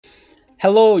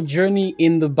Hello, Journey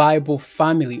in the Bible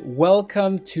family.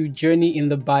 Welcome to Journey in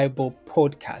the Bible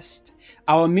podcast.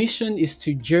 Our mission is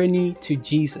to journey to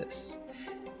Jesus.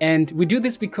 And we do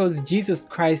this because Jesus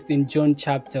Christ in John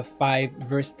chapter 5,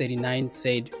 verse 39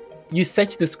 said, "You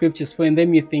search the scriptures, for in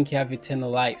them you think you have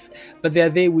eternal life, but they are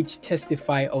they which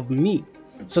testify of me."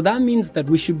 So that means that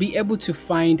we should be able to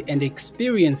find and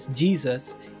experience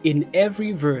Jesus in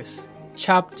every verse,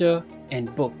 chapter,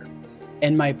 and book.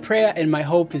 And my prayer and my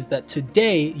hope is that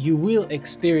today you will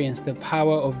experience the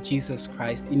power of Jesus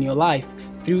Christ in your life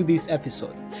through this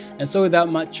episode. And so without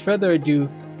much further ado,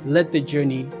 let the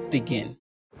journey begin.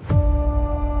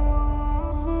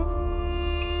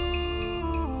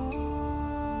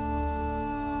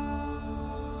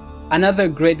 Another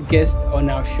great guest on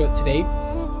our show today.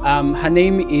 Her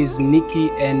name is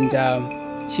Nikki, and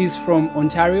she's from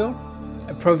Ontario,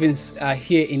 a province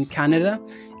here in Canada.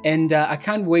 And I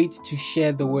can't wait to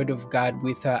share the word of God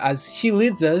with her as she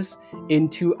leads us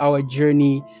into our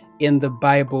journey in the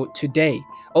Bible today.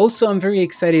 Also, I'm very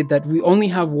excited that we only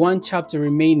have one chapter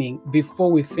remaining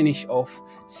before we finish off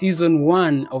season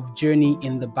 1 of Journey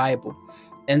in the Bible.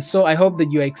 And so I hope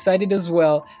that you're excited as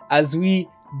well as we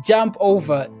jump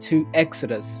over to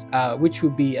Exodus, which will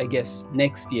be, I guess,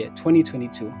 next year,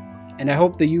 2022. And I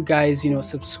hope that you guys,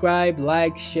 subscribe,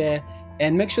 like, share,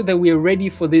 and make sure that we are ready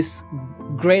for this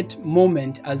great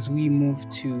moment as we move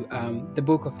to the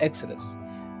book of Exodus,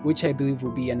 which I believe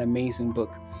will be an amazing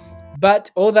book. But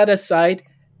all that aside,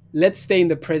 let's stay in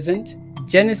the present.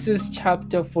 Genesis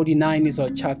chapter 49 is our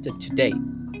chapter today.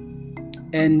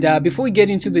 And before we get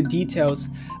into the details,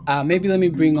 maybe let me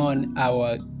bring on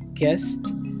our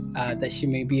guest that she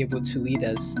may be able to lead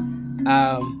us.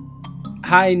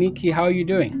 Hi, Nikki. How are you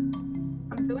doing?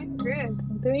 I'm doing good.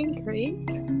 I'm doing great.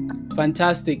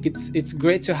 Fantastic. It's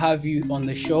great to have you on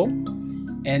the show.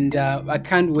 And I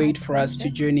can't wait for us to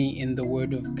journey in the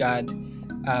Word of God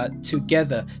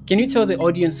together. Can you tell the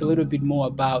audience a little bit more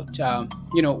about,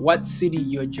 what city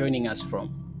you're joining us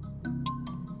from?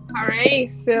 All right.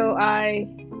 So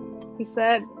you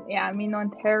said, I'm in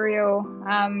Ontario.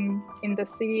 In the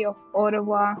city of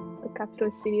Ottawa, the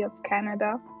capital city of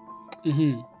Canada.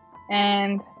 Mm-hmm.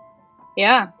 And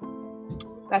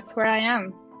that's where I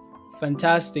am.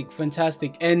 Fantastic.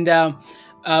 And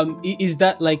is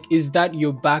that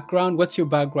your background? What's your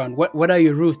background? What are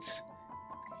your roots?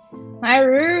 My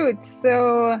roots.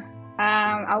 So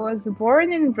I was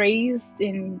born and raised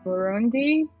in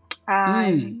Burundi,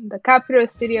 the capital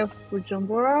city of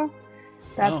Bujumbura.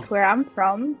 That's where I'm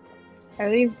from. I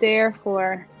lived there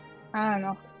for, I don't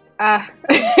know.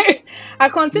 I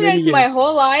considered it my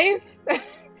whole life.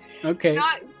 Okay.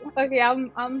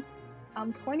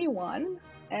 I'm 21.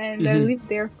 And I lived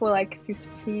there for like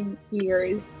 15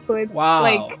 years. So it's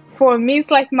for me,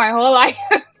 it's like my whole life.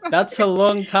 That's a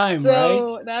long time, right?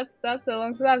 So that's a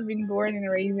long time. I've been born and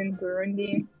raised in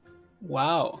Burundi.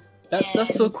 Wow.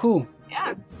 That's so cool.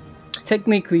 Yeah.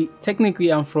 Technically,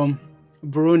 I'm from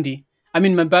Burundi. I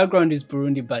mean, my background is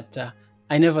Burundi, but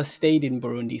I never stayed in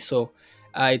Burundi. So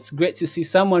it's great to see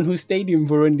someone who stayed in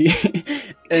Burundi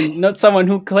and not someone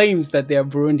who claims that they are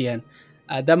Burundian.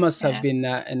 That must have been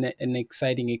an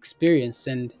exciting experience.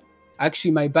 And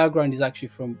actually, my background is actually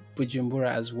from Bujumbura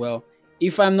as well.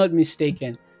 If I'm not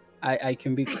mistaken, I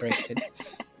can be corrected.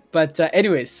 But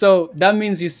anyway, so that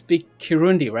means you speak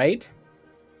Kirundi, right?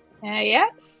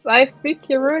 Yes, I speak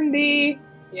Kirundi.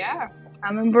 Yeah,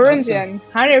 I'm a Burundian,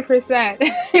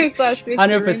 100%. So I speak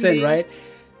 100%, Kirundi, right?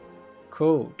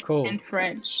 Cool. And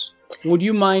French. Would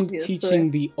you mind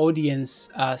teaching the audience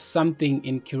something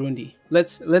in Kirundi?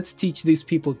 Let's teach these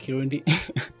people Kirundi.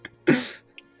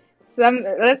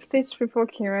 Let's teach people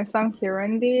some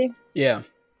Kirundi. Yeah.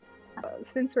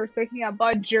 Since we're talking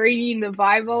about journey in the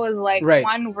Bible, is like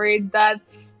one word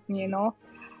that's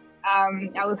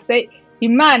I would say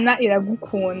Imana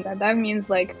iragukunda. That means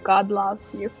like God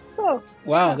loves you. So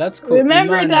wow, that's cool.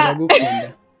 Remember Imana that.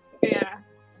 iragukunda.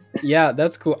 Yeah,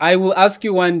 that's cool. I will ask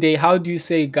you one day, how do you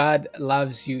say God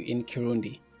loves you in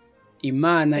Kirundi?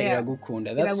 Imana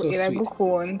iragukunda. That's so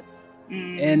sweet.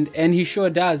 And he sure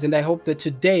does. And I hope that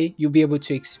today you'll be able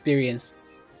to experience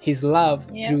his love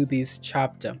through this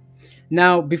chapter.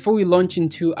 Now, before we launch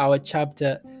into our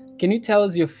chapter, can you tell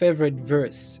us your favorite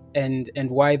verse and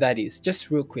why that is?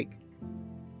 Just real quick.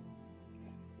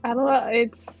 I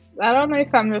don't know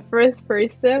if I'm the first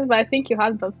person, but I think you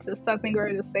had Baptist. I think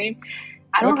we're the same.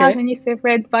 I don't have any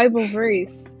favorite Bible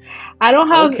verse. I don't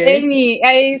have any,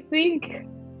 I think,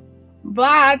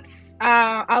 but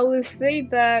I will say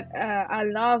that I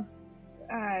love,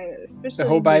 especially the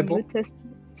whole Bible. New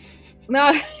Testament.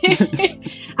 No,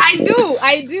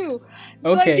 I do.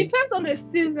 So it Okay. depends on the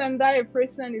season that a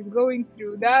person is going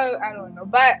through. That I don't know,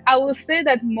 but I will say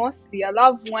that mostly I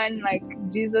love when like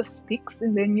Jesus speaks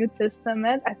in the New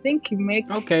Testament. I think it makes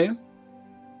Okay.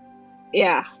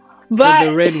 yeah. So But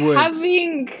the red words.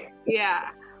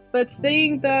 but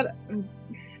saying that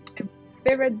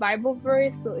favorite Bible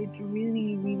verse, so it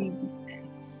really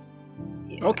depends.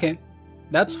 Yeah. Okay,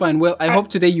 that's fine. Well, I hope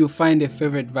today you find a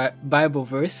favorite Bible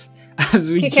verse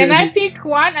as we Can I journey. pick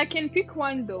one? I can pick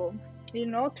one though,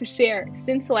 to share.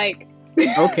 Since like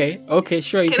Okay,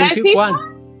 sure. You can can I pick pick one.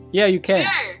 one? Yeah, you can.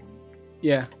 Sure.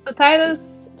 Yeah. So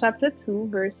Titus chapter 2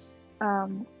 verse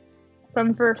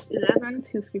from verse 11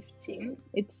 to 15,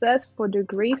 it says, "For the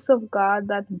grace of God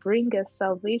that bringeth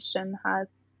salvation hath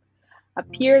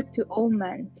appeared to all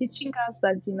men, teaching us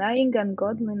that denying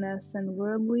ungodliness and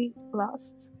worldly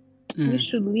lusts, we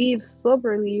should live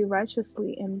soberly,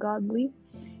 righteously, and godly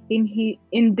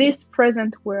in this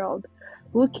present world,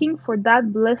 looking for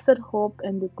that blessed hope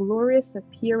and the glorious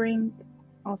appearing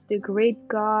of the great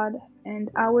God and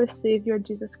our Savior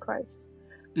Jesus Christ,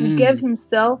 who gave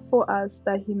himself for us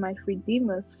that he might redeem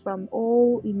us from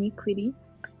all iniquity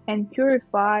and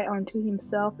purify unto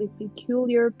himself a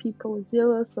peculiar people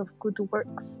zealous of good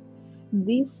works.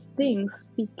 These things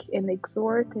speak and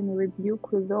exhort and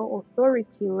rebuke with all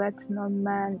authority. Let no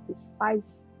man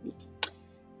despise thee."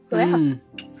 So yeah.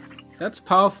 That's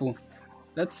powerful.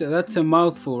 That's a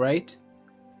mouthful, right?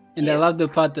 And I Yeah. love the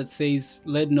part that says,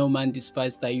 "Let no man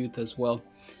despise thy youth" as well.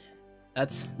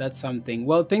 That's something.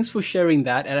 Well, thanks for sharing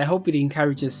that, and I hope it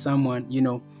encourages someone,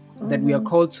 that we are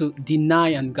called to deny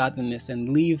ungodliness and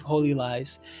live holy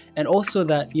lives, and also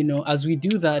that, as we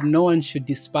do that, no one should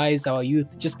despise our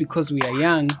youth. Just because we are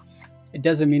young, it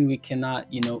doesn't mean we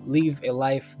cannot, live a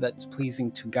life that's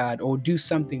pleasing to God or do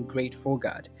something great for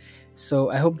God. So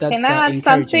I hope Can that's I add encouraging.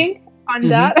 something on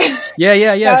that? Yeah,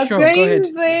 I was sure, go going ahead.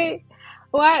 to say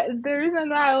what the reason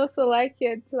why I also like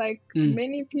it, like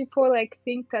many people like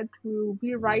think that we will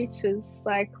be righteous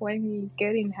like when we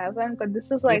get in heaven, but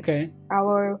this is like Okay.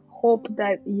 our hope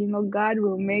that God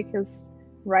will make us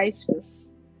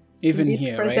righteous Even in this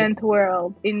here, right? present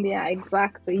world. India,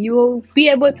 exactly. You will be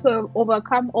able to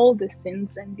overcome all the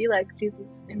sins and be like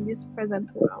Jesus in this present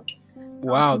world.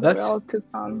 Wow, Not in the world to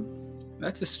come.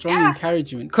 that's a strong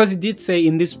encouragement, because it did say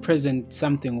in this present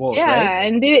something world, right? Yeah,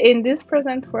 in this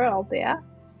present world, yeah.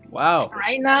 Wow.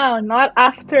 Right now, not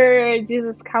after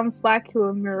Jesus comes back, he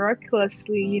will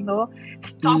miraculously,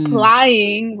 stop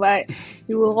lying, but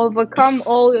you will overcome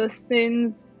all your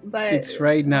sins. But It's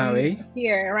right now, eh?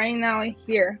 Here, right now,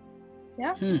 here.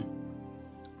 Yeah.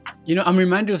 I'm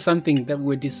reminded of something that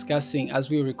we're discussing as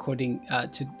we were recording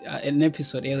an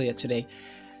episode earlier today.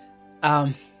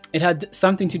 It had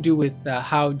something to do with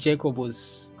how Jacob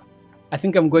was. I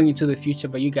think I'm going into the future,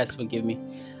 but you guys forgive me.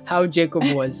 How Jacob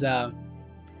was,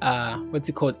 what's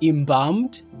it called,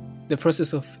 embalmed, the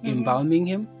process of embalming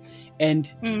him,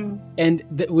 and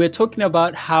we're talking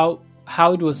about how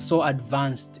it was so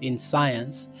advanced in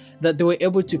science that they were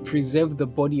able to preserve the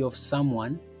body of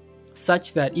someone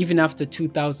such that even after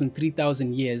 2,000,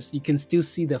 3,000 years, you can still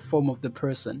see the form of the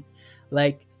person.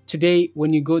 Like today,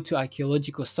 when you go to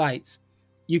archaeological sites,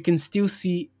 you can still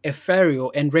see a pharaoh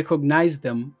and recognize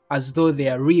them as though they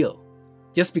are real,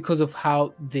 just because of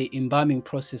how the embalming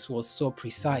process was so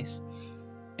precise.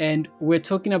 And we're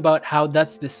talking about how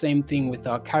that's the same thing with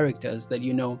our characters, that,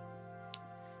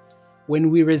 when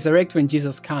we resurrect, when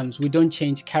Jesus comes, we don't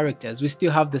change characters. We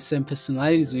still have the same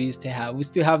personalities we used to have. We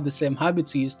still have the same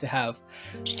habits we used to have.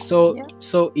 So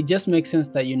it just makes sense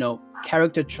that,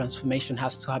 character transformation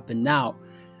has to happen now.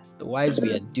 Otherwise,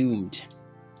 we are doomed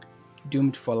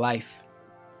for life.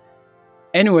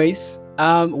 Anyways,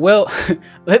 well,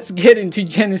 let's get into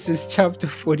Genesis chapter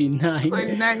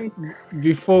 49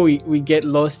 before we get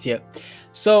lost here.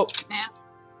 So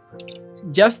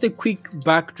just a quick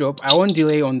backdrop. I won't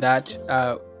delay on that.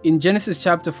 In Genesis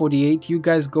chapter 48, you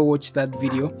guys go watch that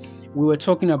video. We were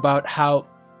talking about how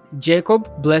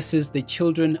Jacob blesses the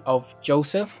children of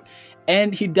Joseph,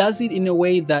 and he does it in a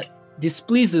way that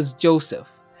displeases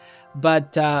Joseph.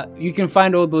 But you can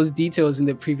find all those details in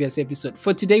the previous episode.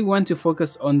 For today, we want to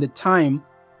focus on the time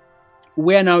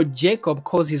where now Jacob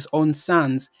calls his own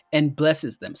sons and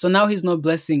blesses them. So now he's not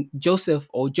blessing Joseph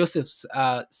or Joseph's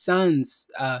sons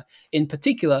in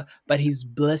particular, but he's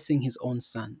blessing his own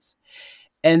sons.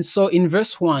 And so in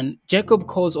verse 1, Jacob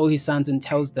calls all his sons and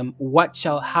tells them what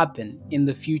shall happen in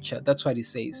the future. That's what he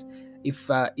says.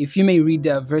 If you may read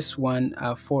verse 1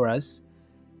 for us,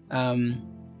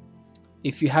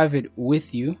 if you have it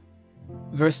with you,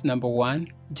 verse number 1,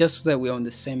 just so that we're on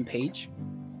the same page.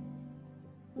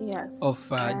 Yes. Of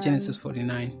Genesis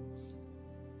 49.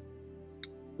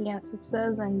 Yes, it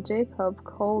says, and Jacob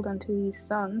called unto his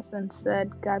sons and said,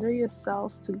 gather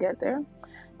yourselves together,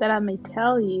 that I may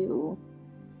tell you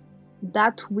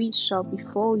that which shall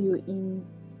befall you in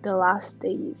the last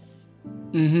days.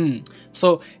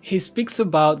 So he speaks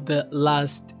about the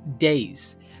last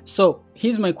days. So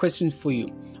here's my question for you.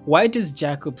 Why does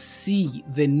Jacob see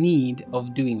the need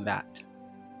of doing that?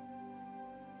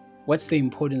 What's the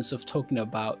importance of talking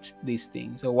about these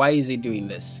things? Or why is he doing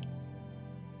this?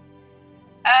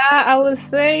 I would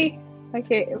say,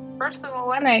 okay, first of all,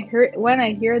 when I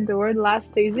hear the word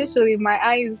last days, usually my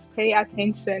eyes pay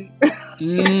attention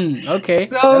Okay,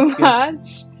 so that's good.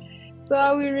 much. So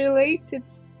I will relate it,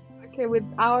 okay, with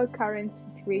our current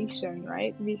situation,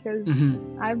 right? Because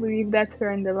I believe that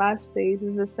we're in the last days.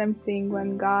 Is the same thing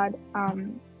when God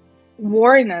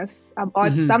warn us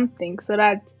about something, so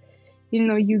that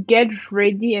you get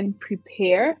ready and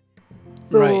prepare.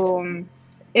 So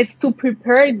it's to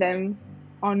prepare them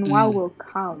on what will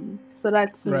come, so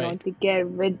that they get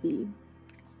ready,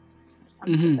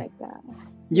 something like that.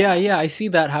 Yeah, I see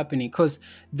that happening, because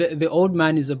the old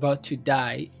man is about to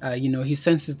die. He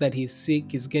senses that he's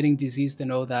sick, he's getting diseased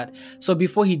and all that. So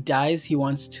before he dies, he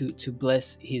wants to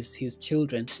bless his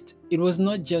children. It was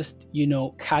not just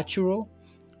cultural,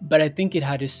 but I think it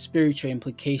had a spiritual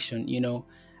implication.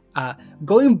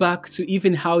 Going back to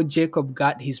even how Jacob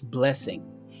got his blessing,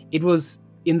 it was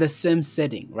in the same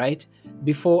setting, right?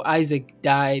 Before Isaac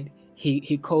died,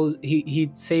 he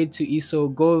said to Esau,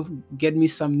 go get me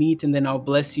some meat and then I'll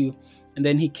bless you. And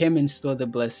then he came and stole the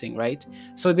blessing, right?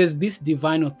 So there's this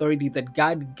divine authority that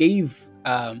God gave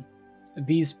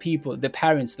these people, the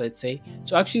parents, let's say,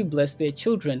 to actually bless their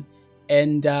children.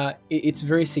 And it's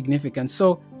very significant.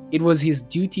 So it was his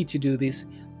duty to do this,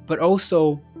 but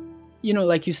also,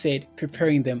 like you said,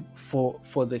 preparing them for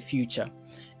the future.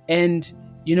 And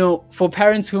for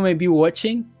parents who may be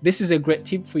watching, this is a great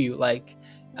tip for you. Like,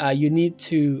 you need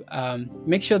to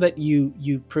make sure that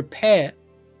you prepare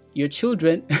your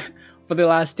children for the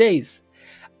last days.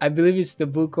 I believe it's the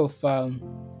book of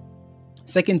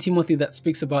 2 Timothy that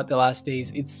speaks about the last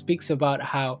days. It speaks about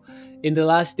how in the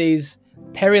last days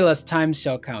perilous times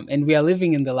shall come, and we are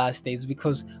living in the last days,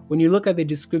 because when you look at the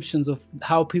descriptions of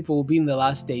how people will be in the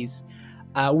last days,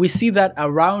 we see that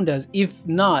around us, if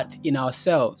not in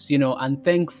ourselves,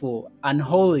 unthankful,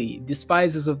 unholy,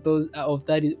 despisers of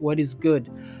what is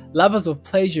good, lovers of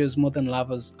pleasures more than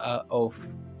lovers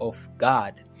of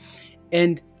God.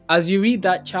 And as you read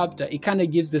that chapter, it kind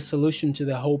of gives the solution to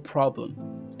the whole problem.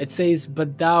 It says,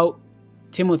 but thou,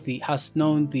 Timothy, hast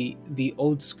known the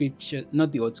old scriptures,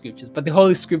 not the old scriptures, but the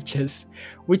holy scriptures,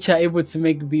 which are able to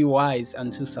make thee wise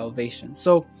unto salvation.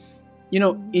 So,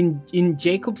 in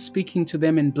Jacob speaking to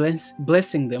them and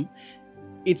blessing them,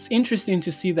 it's interesting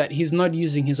to see that he's not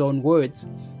using his own words,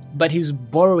 but he's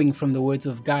borrowing from the words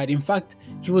of God. In fact,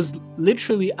 he was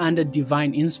literally under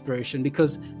divine inspiration,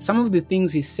 because some of the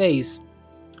things he says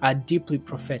are deeply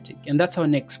prophetic. And that's our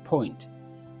next point.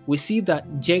 We see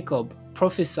that Jacob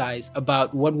prophesies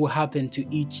about what will happen to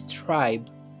each tribe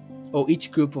or each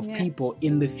group of people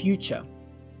in the future.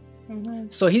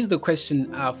 So here's the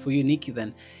question for you, Nikki,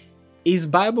 then. Is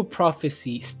Bible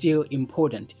prophecy still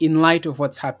important in light of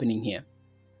what's happening here?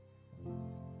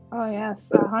 Oh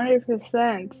yes,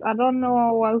 100%. I don't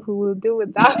know what we will do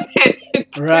without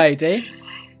it. Right, eh?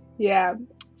 Yeah.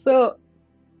 So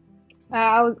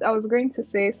I was going to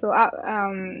say, so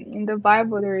in the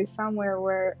Bible there is somewhere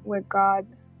where God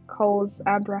calls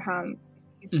Abraham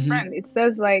his friend. It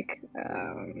says like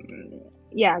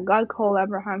God called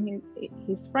Abraham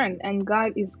his friend, and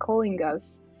God is calling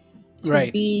us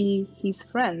to be his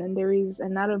friend. And there is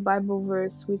another Bible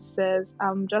verse which says,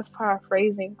 I'm just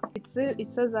paraphrasing, it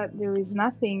says that there is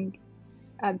nothing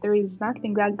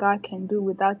that God can do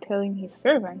without telling his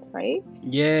servant, right?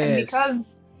 Yes. And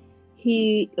because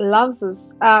he loves us,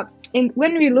 and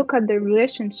when we look at the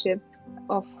relationship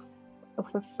of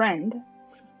a friend,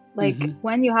 like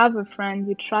when you have a friend,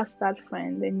 you trust that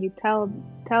friend and you tell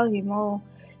him all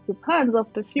your plans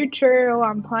of the future. Oh,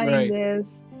 I'm planning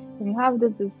this. And you have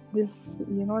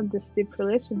this deep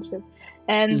relationship,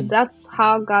 and that's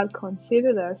how God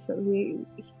considered us. He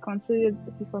considered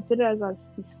us as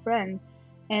his friend,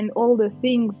 and all the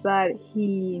things that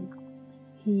he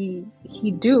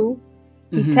do,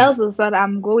 he tells us that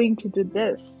I'm going to do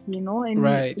this, and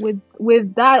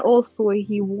with that also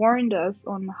he warned us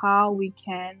on how we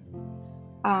can.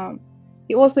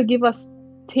 He also give us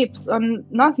tips on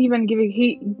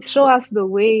he show us the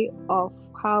way of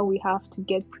how we have to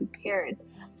get prepared,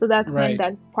 so that when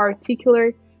that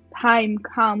particular time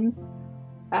comes,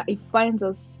 it finds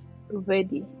us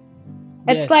ready.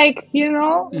 It's Yes. like,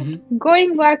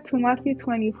 going back to Matthew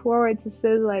 24, it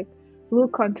says like,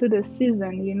 look unto the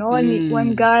season,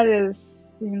 when Mm. God is,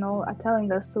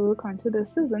 telling us to look unto the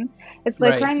season. It's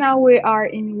like Right. right now we are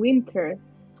in winter,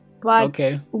 but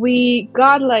Okay. we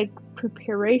got like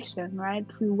preparation, right?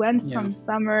 We went Yeah. from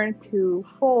summer to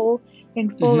fall. In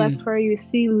fall, Mm-hmm. that's where you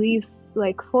see leaves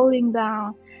like falling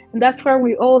down, and that's where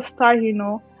we all start,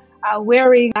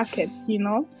 wearing jackets,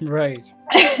 Right.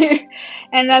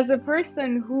 and as a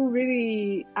person who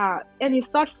really and you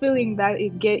start feeling that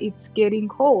it's getting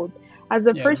cold, as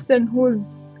a Yeah. person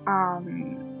who's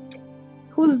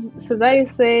should I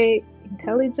say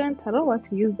intelligent, I don't want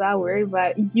to use that word,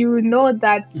 but you know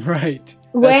that Right. That's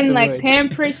when the like word.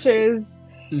 temperatures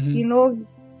Mm-hmm.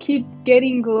 keep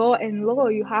getting low and low,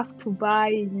 you have to buy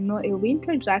a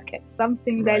winter jacket,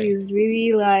 something that Right. is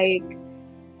really like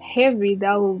heavy,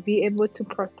 that will be able to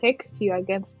protect you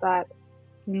against that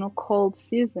cold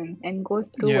season and go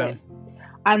through Yeah. it,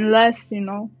 unless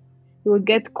you will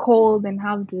get cold and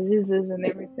have diseases and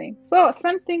everything. So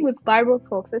something with Bible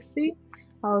prophecy,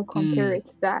 I'll compare Mm. it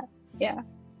to that. Yeah.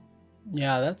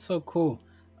 Yeah, that's so cool.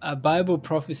 Bible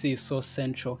prophecy is so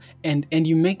central, and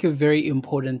you make a very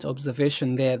important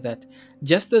observation there that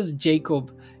just as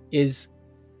Jacob is,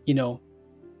 you know,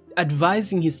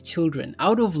 advising his children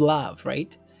out of love,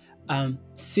 right?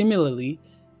 Similarly,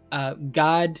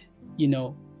 God,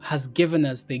 has given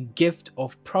us the gift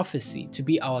of prophecy to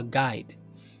be our guide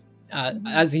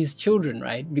as his children,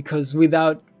 right? Because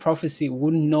without prophecy, we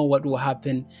wouldn't know what will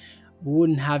happen. We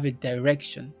wouldn't have a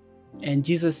direction. And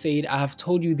Jesus said, I have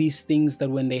told you these things that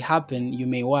when they happen, you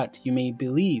may what? You may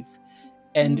believe.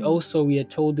 And Mm. also we are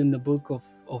told in the book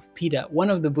of Peter, one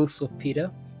of the books of Peter,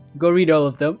 go read all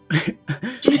of them,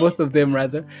 both of them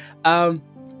rather.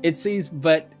 It says,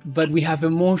 but we have a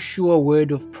more sure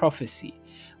word of prophecy,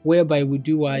 whereby we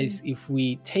do wise if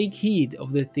we take heed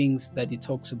of the things that it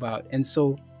talks about. And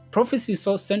so prophecy is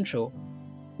so central.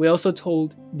 We're also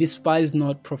told, despise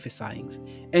not prophesying.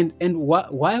 And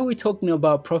why are we talking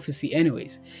about prophecy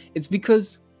anyways? It's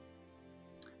because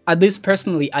at least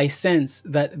personally, I sense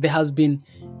that there has been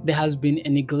a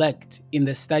neglect in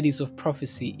the studies of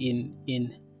prophecy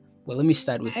in well, let me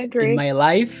start with I in agree. my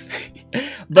life,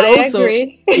 but I also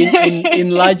agree. in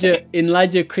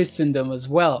larger Christendom as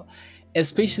well.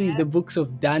 Especially Yeah. the books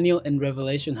of Daniel and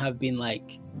Revelation have been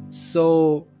like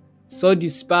so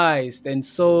despised and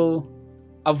so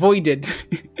avoided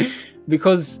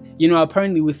because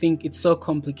apparently we think it's so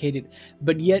complicated,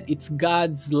 but yet it's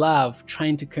God's love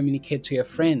trying to communicate to your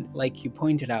friend, like you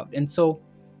pointed out. And so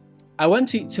I want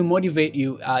to motivate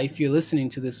you, if you're listening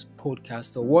to this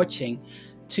podcast or watching,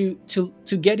 to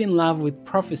get in love with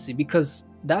prophecy, because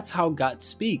that's how God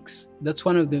speaks. That's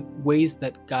one of the ways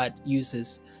that God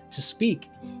uses to speak.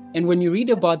 And when you read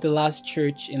about the last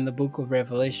church in the book of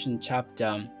Revelation,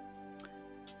 chapter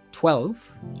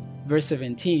 12, verse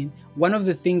 17, one of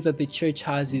the things that the church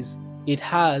has is it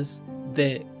has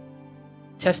the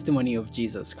testimony of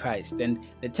Jesus Christ. And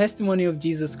the testimony of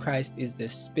Jesus Christ is the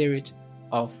spirit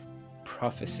of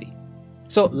prophecy.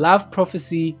 So, love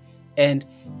prophecy. And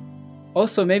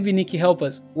also, maybe Nikki, help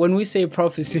us. When we say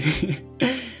prophecy,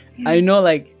 I know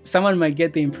like someone might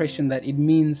get the impression that it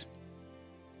means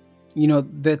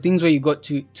the things where you got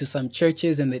to some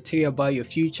churches and they tell you about your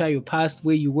future, your past,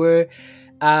 where you were.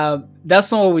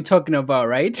 That's not what we're talking about,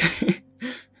 right?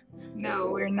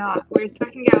 No, we're not. We're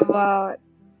talking about,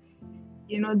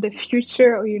 the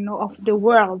future, of the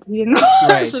world,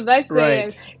 Right, should I say it?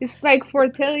 right, It's like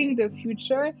foretelling the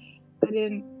future, but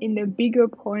in a bigger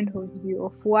point of view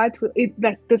of what will it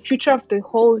like the future of the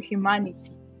whole humanity.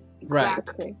 right.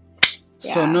 Exactly.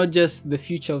 So Yeah. not just the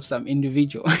future of some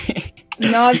individual.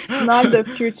 Not the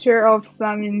future of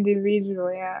some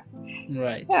individual, yeah.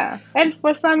 Right, Yeah. And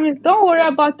for some, don't worry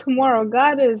about tomorrow.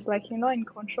 God is like, in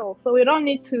control. So we don't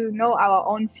need to know our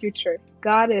own future.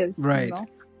 God is, right.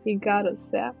 He got us,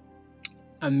 yeah.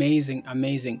 Amazing,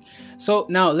 amazing. So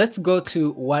now let's go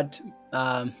to what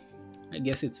I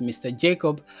guess it's Mr.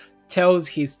 Jacob tells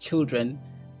his children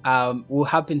will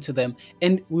happen to them.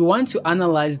 And we want to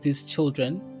analyze these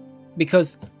children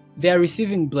because they are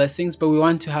receiving blessings, but we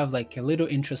want to have like a little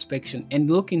introspection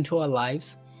and look into our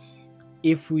lives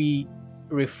if we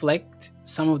reflect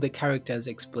some of the characters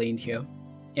explained here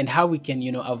and how we can,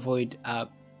 avoid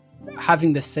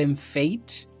having the same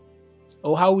fate,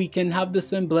 or how we can have the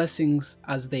same blessings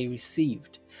as they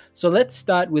received. So let's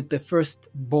start with the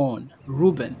firstborn,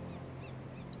 Reuben.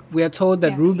 We are told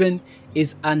that Yeah. Reuben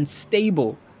is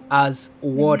unstable as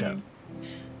water. Mhm.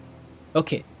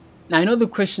 Okay. Now, I know the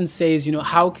question says,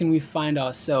 how can we find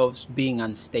ourselves being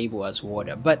unstable as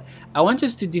water? But I want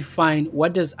us to define,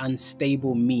 what does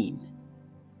unstable mean?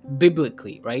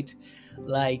 biblically, right?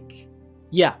 Like,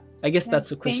 yeah, I guess Yeah, that's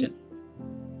the question.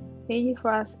 Thank you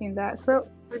for asking that. So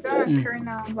we're gonna turn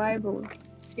our Bibles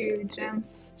to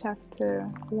James chapter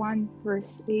 1,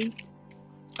 verse 8.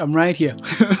 I'm right here.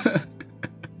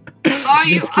 Oh,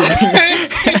 Just you kidding.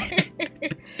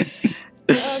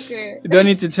 Okay. You don't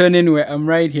need to turn anywhere. I'm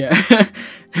right here.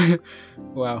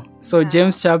 Wow. So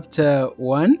James chapter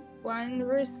 1. 1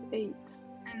 verse 8.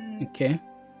 Okay.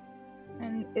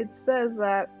 And it says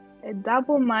that a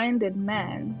double-minded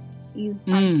man is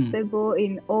unstable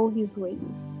in all his ways.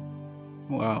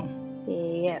 Wow.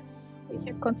 Yes. We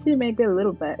can continue maybe a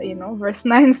little bit, Verse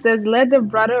 9 says, "Let the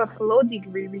brother of low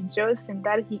degree rejoice in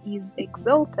that he is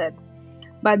exalted,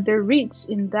 but the rich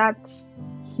in that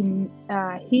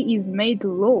he is made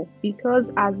low,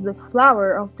 because as the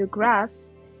flower of the grass,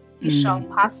 he shall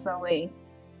pass away."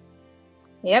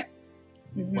 Yep.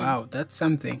 Mm-hmm. Wow, that's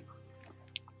something.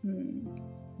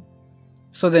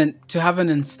 So then, to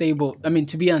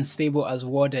be unstable as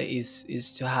water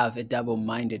is to have a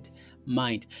double-minded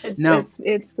mind. It's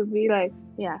to be like,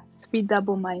 to be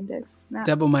double-minded. Yeah.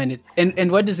 Double-minded.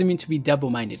 And what does it mean to be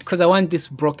double-minded? Because I want this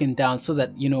broken down so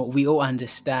that, we all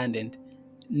understand and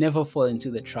never fall into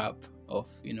the trap of,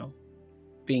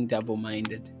 being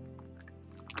double-minded.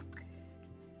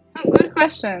 Good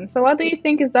question. So what do you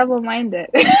think is double-minded?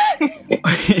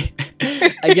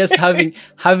 I guess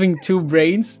having two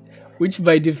brains, which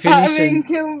by definition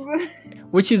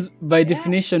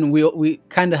we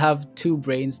kind of have two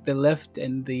brains, the left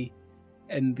and the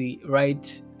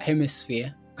right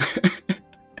hemisphere.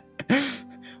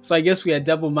 So I guess we are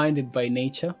double-minded by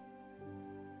nature.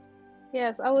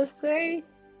 Yes, I would say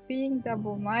being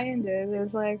double-minded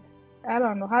is like, I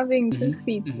don't know, having 2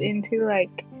 feet into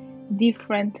like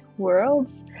different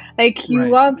worlds. Like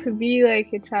you want to be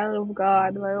like a child of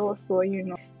God, but also,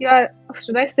 you are,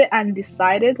 should I say,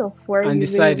 undecided of where you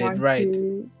really want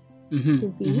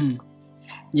to be.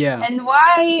 Yeah. And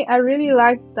why I really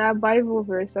like that Bible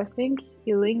verse, I think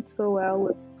it linked so well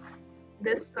with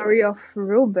the story of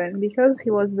Reuben, because he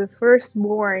was the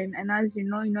firstborn, and as you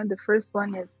know, the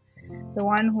firstborn is the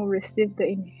one who received the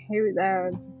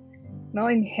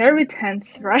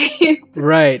inheritance, right?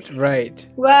 Right.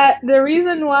 But the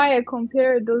reason why I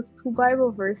compared those two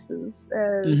Bible verses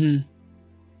is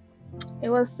it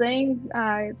was saying,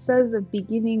 it says the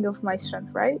beginning of my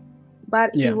strength, right?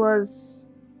 But he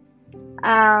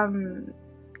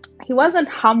wasn't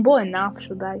humble enough,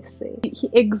 should I say. He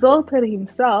exalted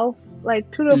himself,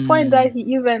 like to the point that he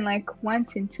even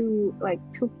went into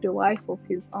took the wife of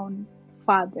his own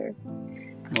father.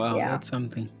 Wow, that's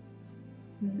something.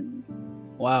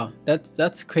 Wow,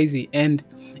 that's crazy. And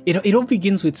it all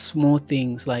begins with small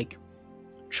things, like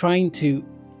trying to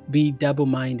be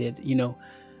double-minded,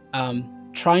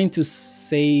 trying to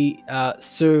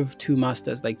serve two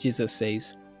masters, like Jesus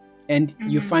says, and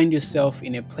you find yourself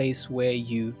in a place where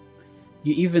you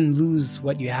even lose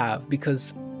what you have,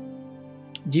 because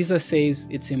Jesus says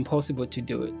it's impossible to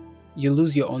do it. You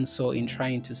lose your own soul in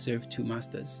trying to serve two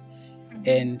masters.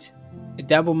 And a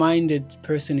double-minded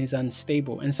person is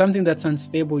unstable, and something that's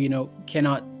unstable,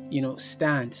 cannot,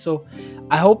 stand. So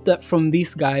I hope that from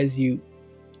these guys,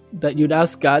 that you'd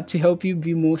ask God to help you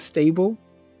be more stable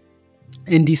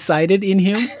and decided in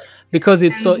Him, because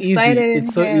it's so easy.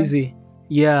 It's so easy.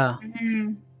 Yeah.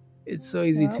 It's so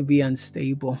easy to be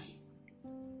unstable.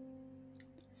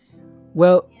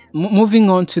 Well, moving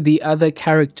on to the other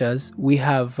characters, we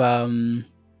have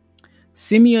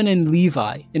Simeon and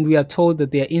Levi, and we are told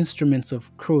that they are instruments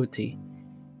of cruelty.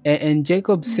 And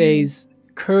Jacob says,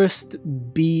 "Cursed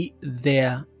be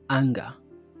their anger."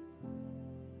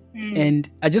 And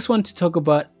I just want to talk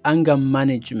about anger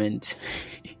management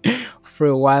for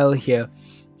a while here.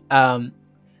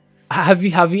 Have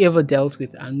you ever dealt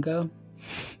with anger?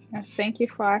 Thank you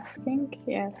for asking.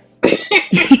 Yes.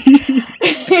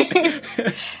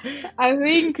 I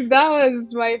think that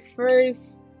was my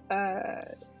first,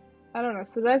 I don't know,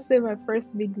 so let's say my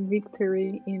first big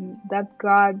victory in that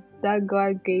God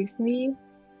gave me.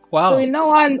 Wow.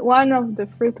 So one of the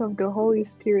fruit of the Holy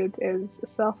Spirit is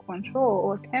self-control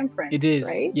or temperance. It is,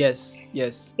 right? Yes.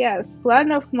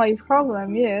 One of my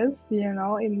problem is, in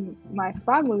my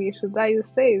family, should I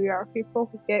say, we are people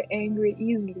who get angry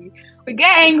easily. We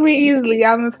get angry easily.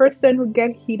 I'm a person who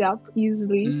get heat up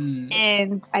easily,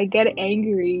 and I get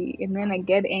angry, and when I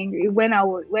get angry, when I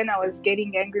was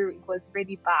getting angry, it was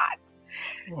really bad.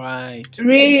 Right.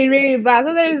 Really, really bad.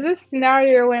 So there's this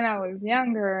scenario when I was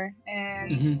younger,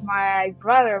 and my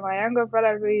younger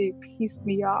brother really pissed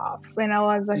me off when I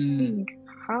was, I think,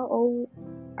 how old?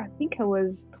 I think I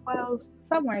was 12,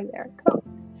 somewhere there. 12.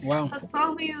 Wow. I was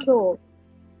 12 years old.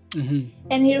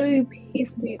 and he really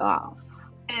pissed me off.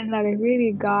 And like I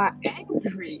really got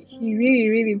angry. He really,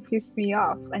 really pissed me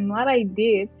off. And what I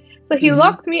did, so he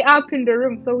locked me up in the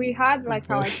room. So we had like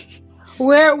our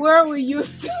where we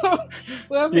used to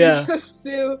used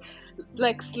to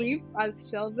like sleep as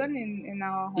children in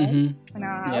our home, in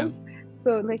our house.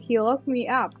 So like he locked me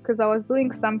up because I was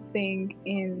doing something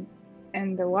in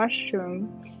the washroom,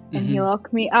 and he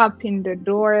locked me up in the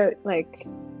door, like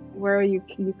where you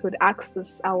could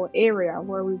access our area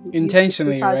where we would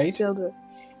intentionally, used to sleep right? as children.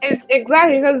 It's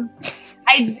exactly because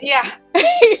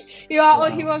he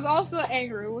was also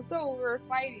angry, so we were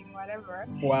fighting, whatever.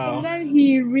 Wow. And then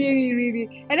he really,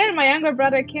 really, and then my younger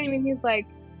brother came and he's like,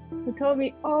 he told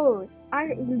me, oh,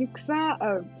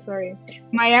 sorry,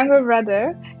 my younger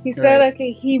brother, he said,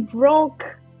 okay, he broke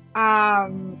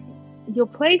your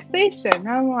PlayStation.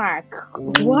 I'm like,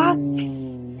 what?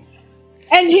 Ooh.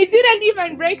 And he didn't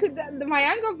even break it. My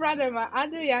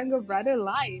other younger brother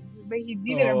lied, but he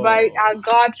didn't. Oh. But I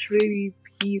got really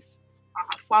pissed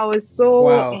off. I was so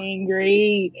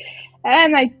angry.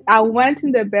 And I went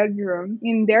in their bedroom,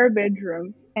 and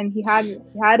he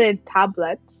had a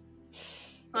tablet.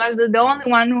 I was the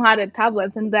only one who had a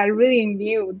tablet, and I really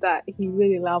knew that he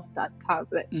really loved that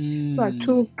tablet. So I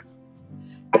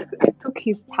took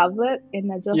his tablet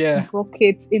and I just broke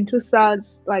it into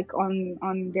sides, like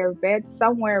on their bed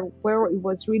somewhere where it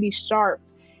was really sharp,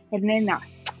 and then I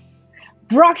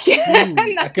broke it.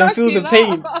 I can feel the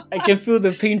pain. I can feel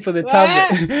the pain for the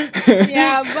tablet.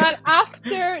 Yeah, but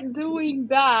after doing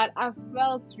that, I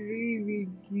felt really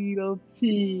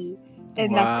guilty.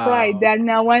 And I cried. Then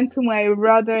I went to my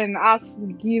brother and asked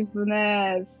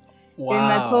forgiveness. Wow. And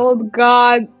I told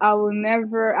God, I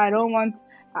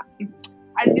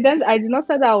did not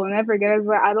say that I will never get it,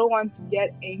 but I don't want to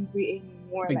get angry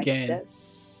anymore again. Like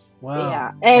this. Wow.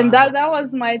 Yeah. And that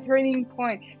was my turning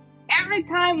point. Every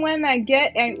time when I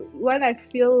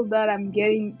feel that I'm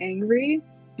getting angry,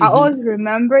 I always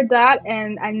remember that,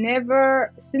 and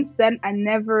since then I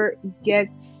never get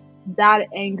that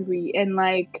angry, and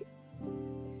like,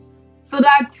 so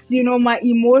that's, my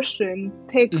emotion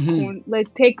take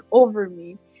over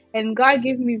me, and God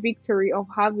gave me victory of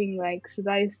having, like, should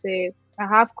I say, I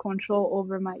have control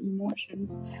over my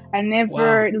emotions. I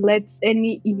never let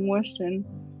any emotion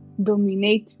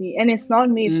dominate me, and it's not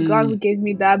me, it's God who gave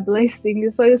me that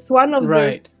blessing. So it's one of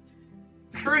the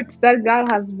fruits that God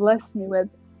has blessed me with.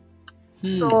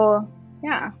 So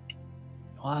yeah.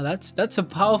 Wow, that's a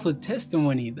powerful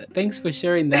testimony. Thanks for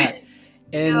sharing that.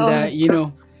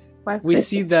 And we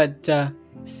see that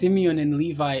Simeon and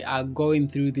Levi are going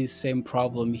through this same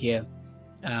problem here.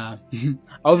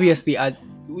 Obviously,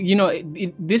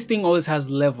 this thing always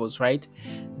has levels, right?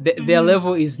 Their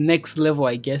level is next level,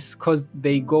 I guess, because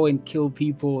they go and kill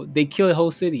people. They kill a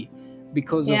whole city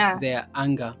because of their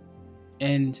anger,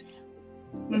 and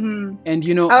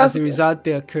as a result,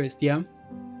 they're cursed. Yeah.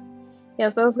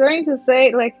 Yes, I was going to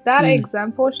say, like, that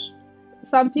example.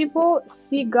 Some people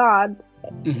see God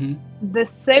the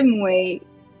same way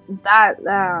that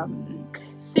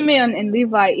Simeon and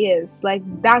Levi is, like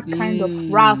that kind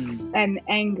of wrath and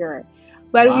anger.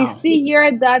 But we see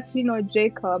here that,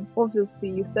 Jacob,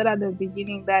 obviously, you said at the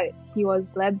beginning that he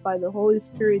was led by the Holy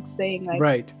Spirit, saying,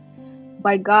 like,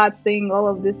 by God saying all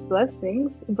of these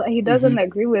blessings, but he doesn't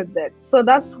agree with it. So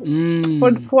that's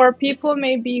for people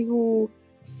maybe who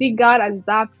see God as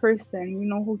that person,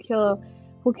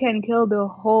 who can kill the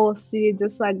whole city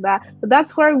just like that. But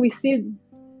that's where we see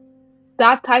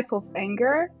that type of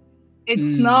anger.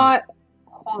 It's not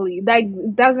holy.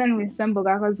 That doesn't resemble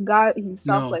God, because God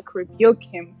himself like rebuked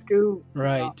him through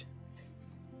Jacob.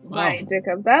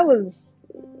 That was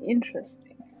interesting.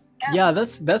 Yeah,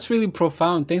 that's really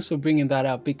profound. Thanks for bringing that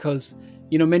up, because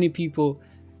many people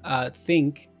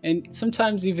think, and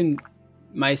sometimes even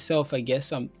myself, I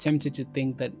guess, I'm tempted to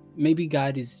think that maybe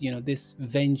God is this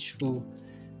vengeful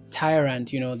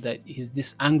tyrant, that he's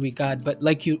this angry God. But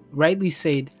like you rightly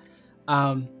said,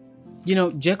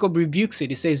 Jacob rebukes it.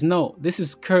 He says, no, this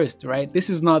is cursed, right? This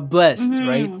is not blessed,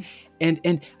 right?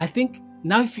 And I think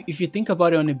now if you think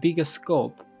about it on a bigger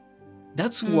scope,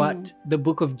 that's what the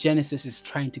book of Genesis is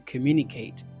trying to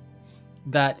communicate.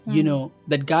 That,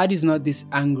 that God is not this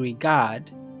angry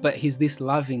God, but he's this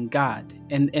loving God.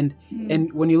 And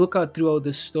when you look out through all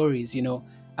the stories,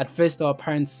 at first our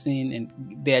parents sin and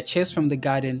they are chased from the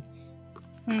garden.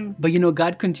 But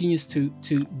God continues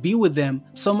to be with them,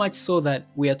 so much so that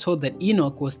we are told that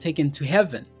Enoch was taken to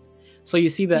heaven. So you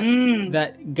see that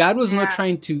that God was not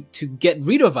trying to get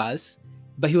rid of us,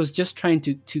 but he was just trying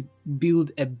to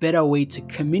build a better way to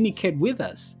communicate with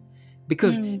us.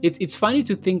 Because it's funny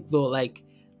to think though, like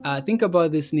think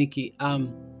about this, Nikki.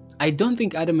 I don't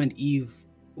think Adam and Eve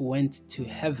went to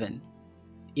heaven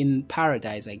in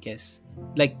paradise, I guess.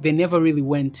 Like they never really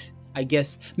went, I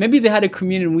guess. Maybe they had a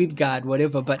communion with God,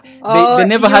 whatever, but they Oh,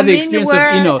 never you had the mean experience of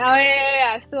where? Enoch, Oh,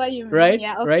 yeah. So what you mean? right?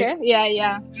 Yeah. Right? Okay. Yeah.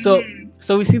 Yeah. So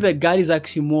so we see that God is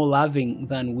actually more loving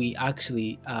than we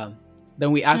actually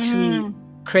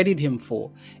Mm-hmm. credit him for.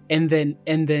 And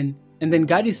then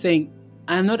God is saying,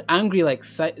 I'm not angry like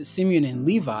Simeon and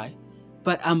Levi,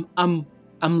 but I'm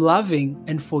loving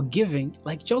and forgiving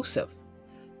like Joseph.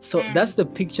 So that's the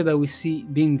picture that we see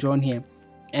being drawn here.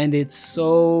 And it's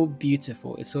so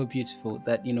beautiful. It's so beautiful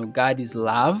that, God is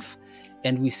love.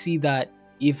 And we see that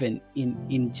even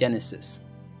in Genesis.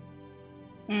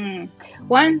 Mm.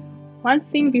 One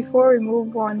thing before we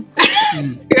move on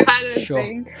to other Sure.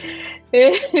 thing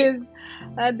is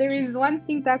there is one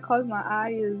thing that caught my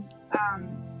eye is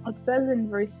it says in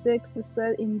verse 6, it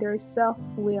says in their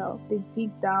self-will they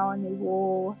dig down a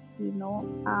hole,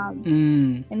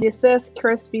 and it says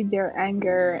cursed be their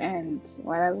anger and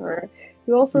whatever.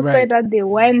 You also say Right. that they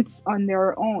went on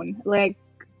their own, like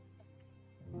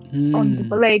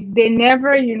like they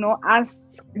never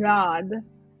asked God.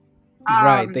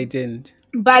 Right, they didn't.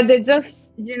 But they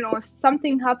just,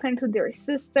 something happened to their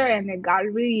sister and they got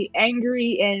really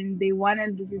angry and they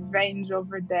wanted revenge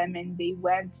over them and they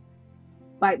went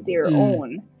by their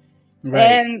own. Right.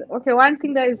 And okay, one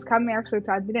thing that is coming actually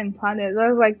to I didn't plan it.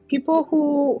 There's like people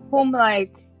whom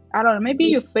like, I don't know, maybe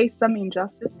you face some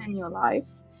injustice in your life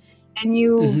and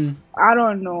you, I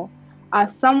don't know,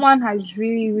 someone has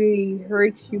really, really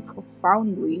hurt you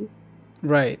profoundly.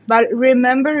 Right. But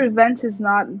remember, revenge is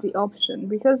not the option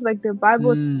because, like the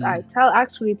Bible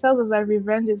tells us that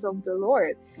revenge is of the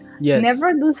Lord. Yes.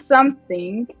 Never do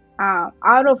something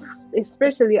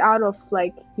especially out of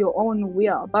like your own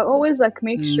will, but always like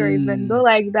make sure, even though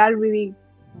like that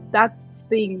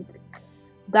thing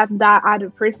that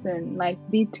other person like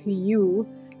did to you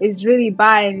is really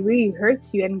bad and really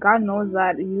hurts you, and God knows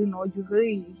that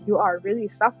you are really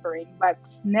suffering, but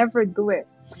never do it.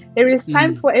 There is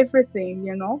time for everything,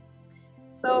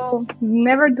 so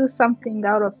never do something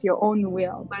out of your own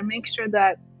will, but make sure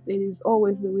that it is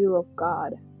always the will of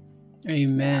God.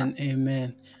 Amen. Yeah.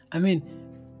 Amen.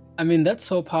 I mean that's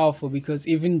so powerful because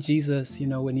even Jesus,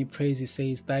 when he prays, he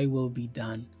says, "Thy will be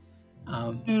done."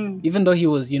 Even though he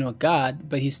was, God,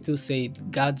 but he still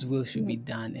said God's will should be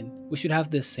done, and we should have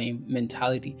the same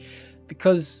mentality,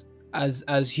 because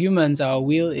as humans, our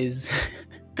will is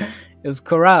is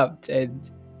corrupt and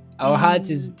our heart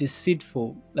is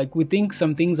deceitful. Like we think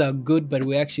some things are good, but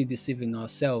we're actually deceiving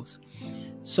ourselves.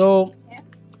 So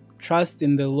trust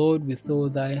in the Lord with all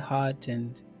thy heart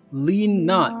and lean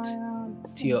not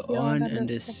to your own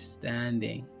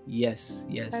understanding. Yes.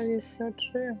 That is so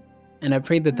true. And I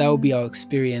pray that will be our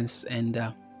experience, and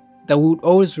that we would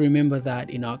always remember that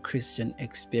in our Christian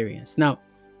experience. Now,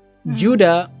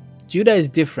 Judah is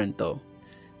different though.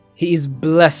 He is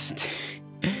blessed.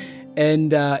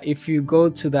 And if you go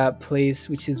to that place,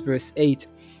 which is verse 8,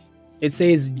 it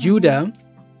says, Judah,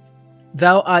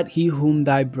 thou art he whom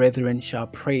thy brethren shall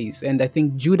praise. And I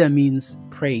think Judah means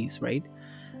praise, right?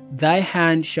 Thy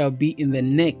hand shall be in the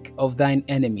neck of thine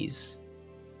enemies.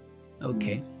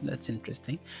 Okay, that's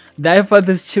interesting. Thy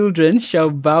father's children shall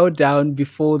bow down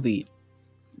before thee.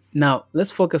 Now,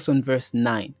 let's focus on verse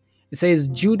 9. It says,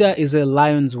 Judah is a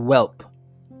lion's whelp.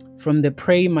 From the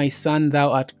prey, my son,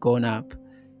 thou art gone up.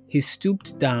 He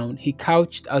stooped down, he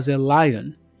couched as a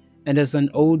lion, and as an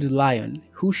old lion,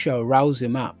 who shall rouse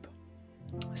him up?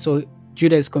 So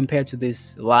Judah is compared to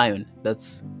this lion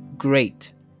that's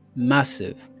great,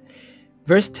 massive.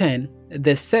 Verse 10,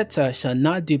 the scepter shall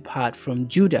not depart from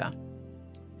Judah.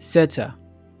 Scepter.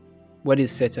 What is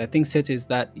scepter? I think scepter is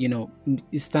that,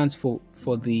 it stands for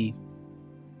the...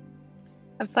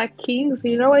 It's like kings.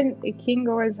 When a king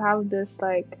always have this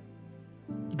like...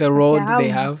 The rod they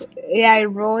have? Yeah, a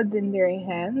rod in their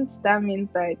hands. That means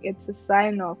like it's a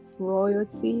sign of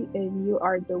royalty and you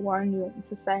are the one,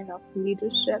 it's a sign of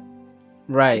leadership.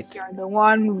 Right. Like you're the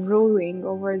one ruling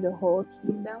over the whole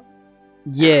kingdom.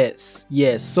 Yes.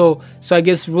 So I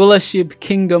guess rulership,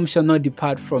 kingdom shall not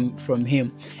depart from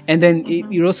him. And then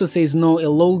it also says, no, a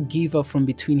lawgiver from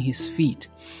between his feet.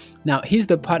 Now, here's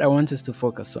the part I want us to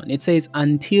focus on. It says,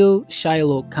 until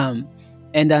Shiloh come,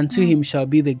 and unto him shall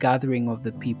be the gathering of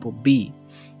the people be.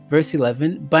 Verse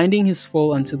 11, binding his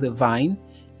foal unto the vine,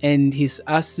 and his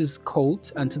ass's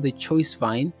colt unto the choice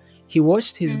vine, he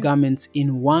washed his garments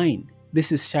in wine.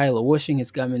 This is Shiloh, washing his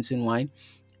garments in wine,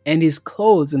 and his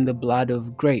clothes in the blood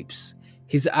of grapes.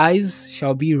 His eyes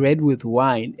shall be red with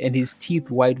wine, and his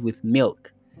teeth white with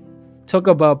milk. Talk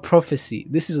about prophecy.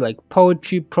 This is like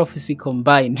poetry, prophecy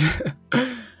combined.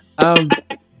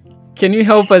 Can you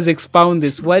help us expound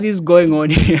this? What is going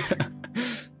on here?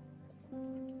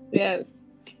 Yes,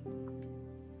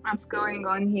 what's going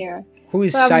on here? Who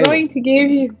is So I'm Shiloh? going to give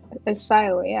you a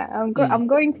Shiloh. Yeah, I'm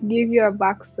going to give you a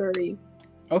backstory,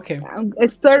 Okay. a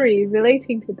story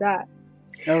relating to that.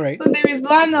 All right. So there is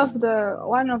one of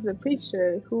the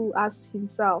preacher who asked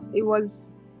himself. It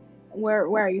was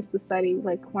where I used to study.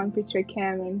 Like one preacher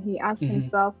came and he asked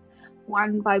himself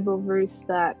one Bible verse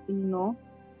that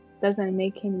doesn't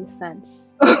make any sense,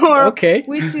 or Okay.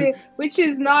 which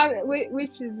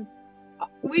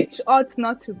ought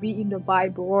not to be in the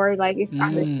Bible, or like it's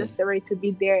unnecessary to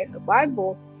be there in the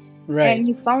Bible. Right. And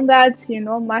he found that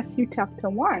Matthew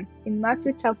chapter 1. In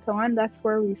Matthew chapter 1, that's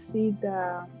where we see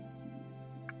the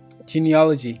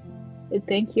genealogy.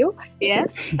 Thank you.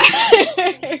 Yes.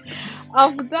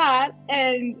 Of that,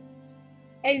 and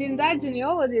in that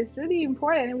genealogy, it's really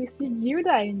important. We see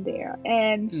Judah in there,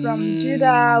 and from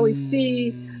Judah we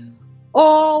see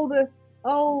all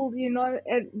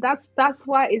and that's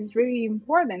why it's really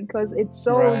important, because it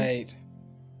shows. Right.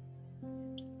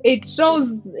 It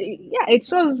shows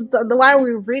the one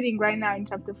we're reading right now in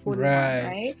chapter 41,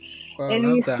 right? Wow,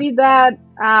 and we see that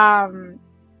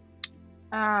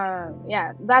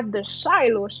that the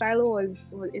Shiloh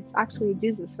was it's actually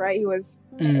Jesus, right?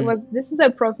 This is a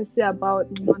prophecy about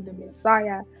the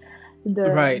Messiah,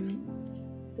 the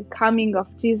coming of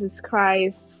Jesus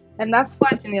Christ. And that's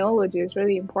why genealogy is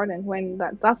really important.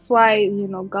 That's why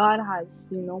God has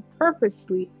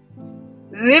purposely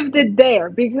lived it there,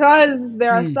 because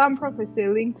there are some prophecy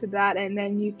linked to that, and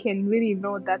then you can really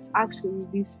know that actually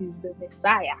this is the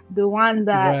Messiah, the one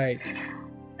that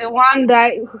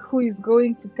who is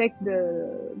going to take the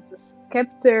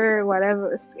scepter,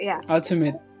 whatever.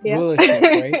 Ultimate rulership,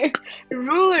 right?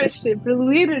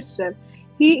 Leadership.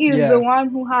 He is the one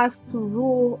who has to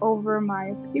rule over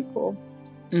my people.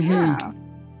 Yeah.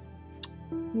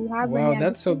 Wow,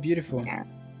 that's so beautiful. Yeah.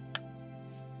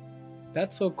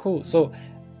 That's so cool. So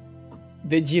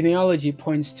the genealogy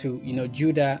points to,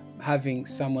 Judah having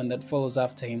someone that follows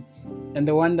after him. And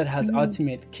the one that has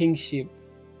ultimate kingship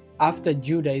after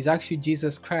Judah is actually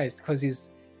Jesus Christ, because he's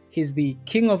the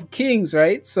King of Kings,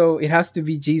 right? So it has to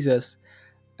be Jesus.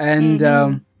 And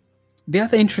the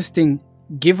other interesting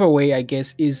giveaway, I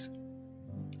guess, is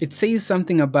it says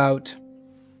something about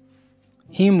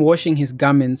him washing his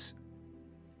garments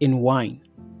in wine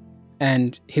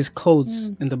and his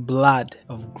clothes in the blood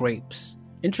of grapes.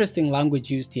 Interesting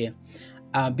language used here,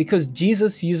 because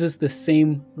Jesus uses the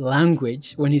same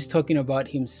language when he's talking about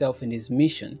himself and his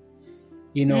mission.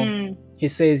 He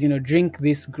says, drink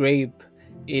this grape.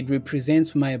 It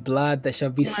represents my blood that shall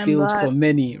be spilled for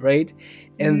many, right?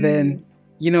 And then,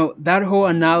 that whole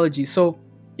analogy. So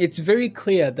it's very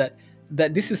clear that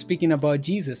this is speaking about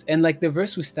Jesus. And like the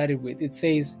verse we started with, it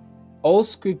says, all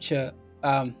scripture,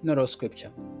 not all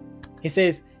scripture. He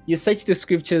says, you search the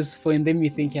scriptures, for in them you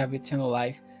think you have eternal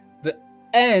life,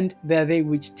 and they are they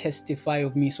which testify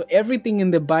of me. So everything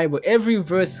in the Bible, every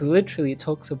verse literally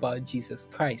talks about Jesus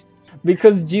Christ,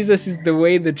 because Jesus is the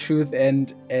way, the truth,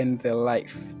 and the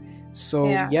life. So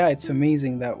it's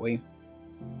amazing that way.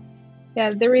 Yeah,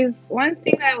 there is one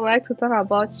thing I would like to talk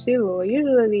about Shiloh.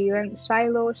 Usually when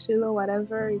Shiloh,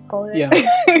 whatever you call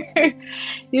it,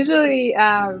 usually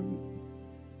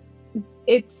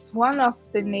it's one of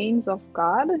the names of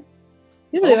God.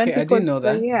 Usually when people, I didn't know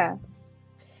that. Yeah.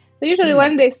 So usually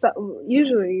when they start,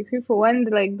 people, when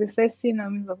they say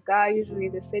synonyms of God, usually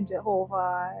they say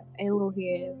Jehovah,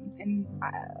 Elohim, and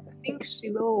I think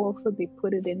Shiloh also they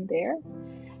put it in there.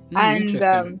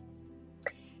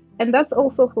 And that's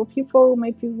also for people,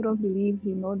 maybe people don't believe,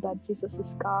 that Jesus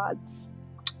is God.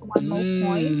 One more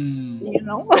point,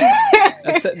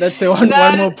 That's one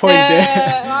more point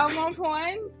there. One more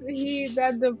point,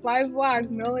 that the Bible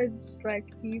acknowledged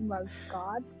him as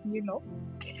God,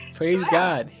 Praise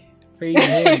God. Praise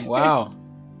him. Wow.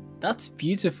 That's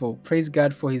beautiful. Praise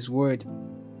God for his word.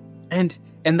 And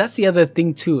that's the other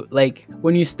thing too. Like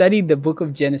when you study the book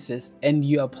of Genesis and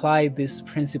you apply this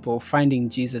principle, finding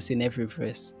Jesus in every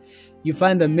verse, you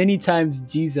find that many times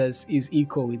Jesus is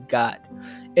equal with God.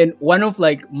 And one of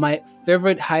my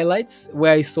favorite highlights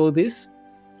where I saw this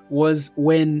was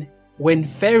when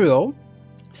Pharaoh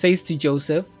says to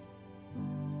Joseph,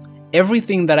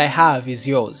 everything that I have is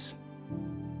yours.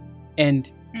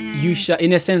 And you shall,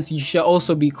 in a sense, you shall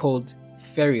also be called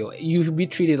Pharaoh. You should be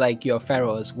treated like you're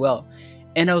Pharaoh as well.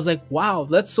 And I was like, wow,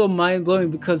 that's so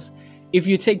mind-blowing, because if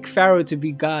you take Pharaoh to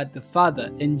be God the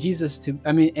Father and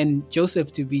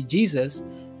Joseph to be Jesus,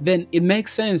 then it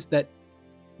makes sense that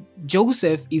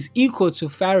Joseph is equal to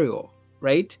Pharaoh,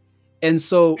 right? And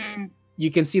so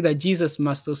you can see that Jesus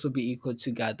must also be equal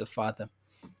to God the Father.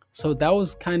 So that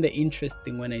was kind of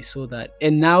interesting when I saw that.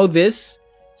 And now this,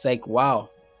 it's like, wow,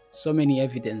 so many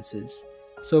evidences.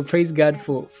 So praise God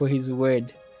for his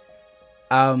word.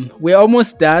 We're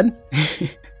almost done.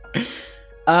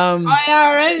 Oh yeah,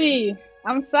 already.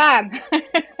 I'm sad.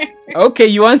 Okay,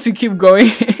 you want to keep going?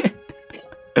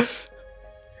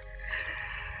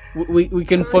 we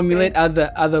can formulate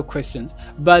other questions,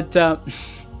 but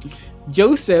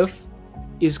Joseph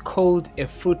is called a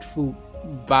fruitful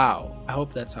bough. I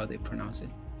hope that's how they pronounce it.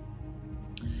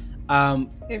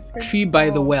 Tree by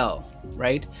the well,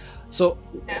 right? So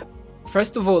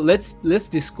first of all, let's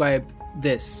describe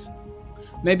this.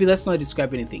 Maybe let's not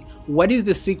describe anything. What is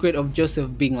the secret of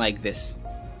Joseph being like this?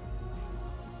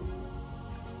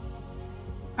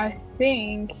 I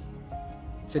think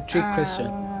it's a trick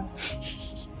question.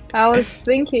 I was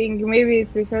thinking maybe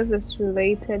it's because it's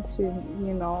related to,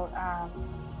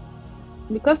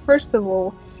 because first of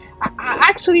all,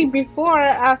 actually before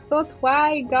I thought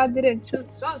why God didn't choose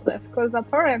Joseph, because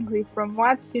apparently from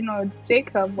what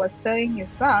Jacob was telling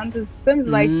his sons, it seems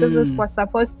like Joseph was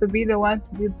supposed to be the one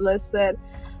to be blessed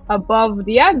above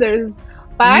the others,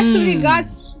 but actually God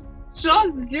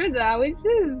chose Judah, which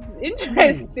is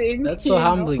interesting. That's so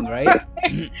humbling, right?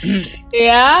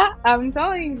 Yeah, I'm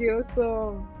telling you.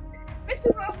 So which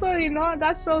is also,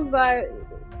 that shows that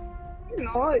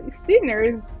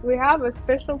sinners, we have a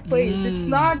special place.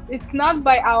 It's not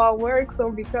by our works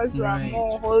or because we are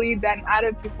more holy than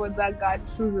other people that God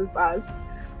chooses us,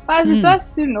 but it's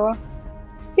just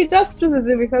he just chooses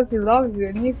you because he loves you,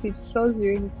 and if he shows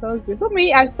you, he shows you. So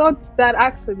me, I thought that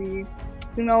actually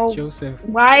Joseph.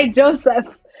 Why Joseph?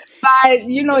 But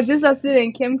Jesus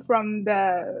didn't came from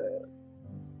the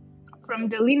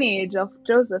lineage of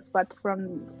Joseph, but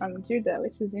from Judah,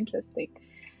 which is interesting.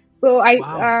 So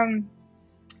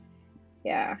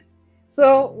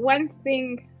So one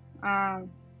thing, that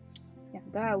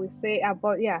I would say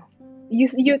about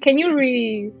you can you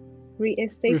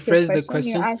restate rephrase the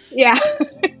question?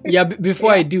 Yeah.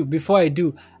 Before I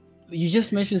do, you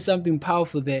just mentioned something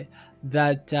powerful there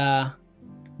that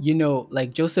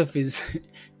like Joseph is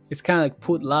it's kind of like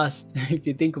put last if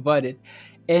you think about it.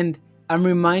 And I'm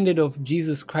reminded of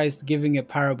Jesus Christ giving a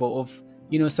parable of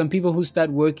some people who start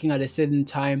working at a certain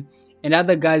time and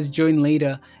other guys join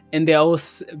later, and they all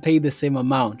pay the same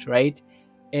amount, right?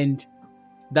 And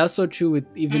that's so true with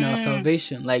even our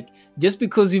salvation. Like, just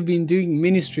because you've been doing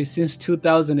ministry since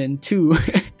 2002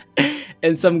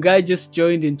 and some guy just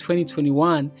joined in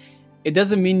 2021, it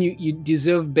doesn't mean you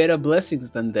deserve better blessings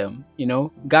than them.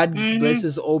 God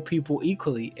blesses all people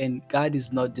equally, and God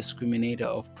is not discriminator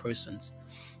of persons.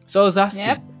 So I was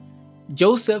asking,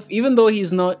 Joseph, even though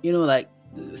he's not, like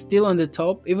still on the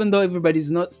top, even though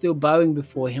everybody's not still bowing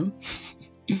before him,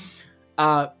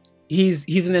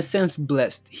 he's in a sense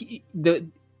blessed.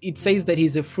 It says that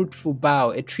he's a fruitful bough,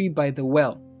 a tree by the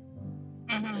well.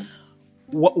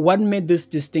 What made this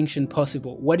distinction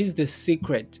possible? What is the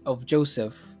secret of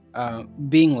Joseph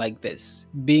being like this,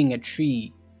 being a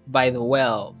tree by the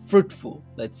well, fruitful,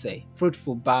 let's say,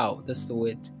 fruitful bough, that's the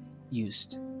word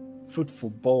used. Fruitful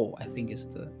bow, I think is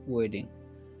the wording.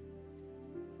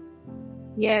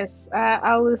 Yes,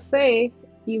 I will say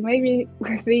you maybe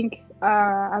think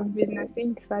I've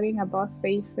been studying about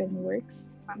faith and works,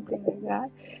 something like that.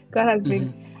 God has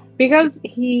been because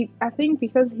he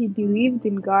believed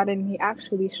in God and he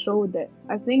actually showed it.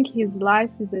 I think his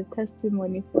life is a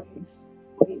testimony for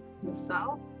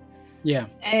himself. Yeah.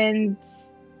 And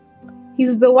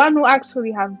he's the one who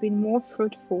actually have been more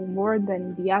fruitful more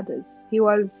than the others. He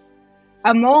was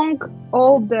among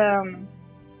all the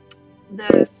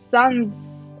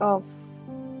sons of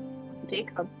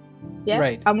Jacob. Yeah.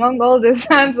 Right. Among all the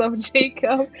sons of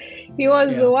Jacob, he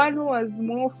was the one who was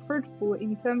more fruitful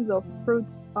in terms of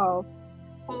fruits of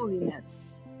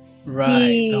holiness.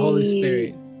 Right. The Holy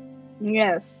Spirit.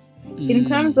 Yes. In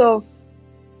terms of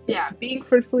being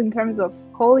fruitful in terms of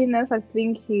holiness, I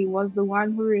think he was the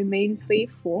one who remained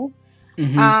faithful.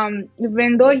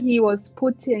 Even though he was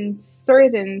put in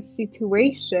certain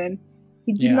situation,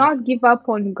 he did not give up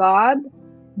on God,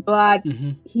 but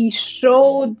he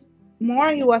showed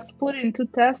more. He was put into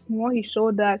test more. He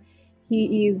showed that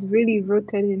he is really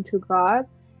rooted into God,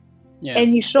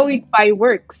 and he showed it by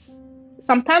works.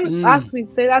 Sometimes us, we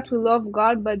say that we love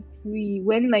God, but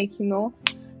when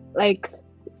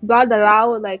God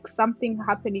allow something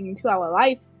happening into our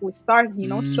life, we start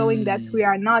showing that we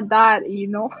are not that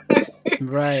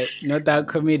right, not that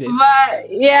committed. But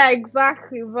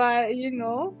exactly. But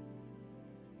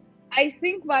I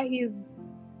think by his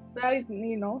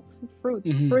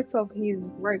fruits of his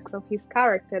works, of his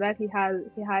character, that he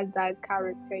had that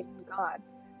character in God.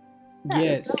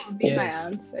 Yes, that would be my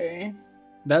answer.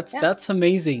 Yeah. That's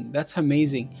amazing. That's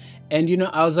amazing. And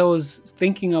as I was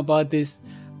thinking about this,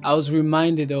 I was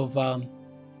reminded of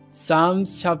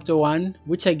Psalms chapter 1,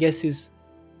 which I guess is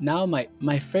now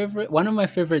my favorite, one of my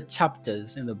favorite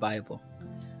chapters in the Bible.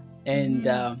 And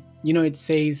Mm-hmm. it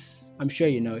says, I'm sure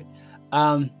you know it.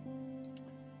 Um,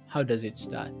 how does it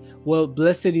start? Well,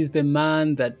 blessed is the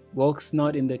man that walks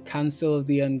not in the counsel of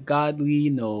the ungodly,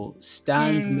 no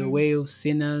stands in the Mm. way of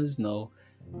sinners, no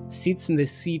sits in the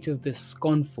seat of the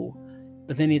scornful.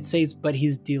 But then it says, but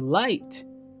his delight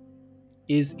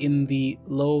is in the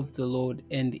law of the Lord,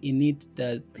 and in it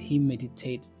that he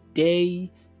meditates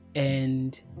day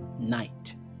and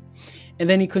night. And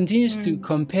then he continues to Mm.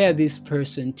 compare this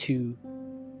person to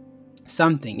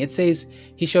something. It says,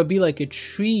 he shall be like a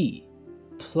tree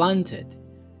planted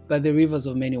by the rivers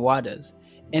of many waters.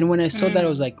 And when I saw that, I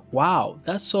was Mm. like, wow,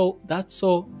 that's so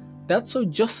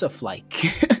Joseph like.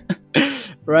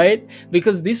 Right?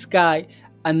 Because this guy,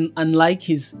 unlike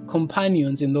his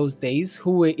companions in those days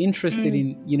who were interested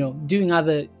Mm. in, doing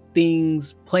other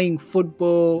things, playing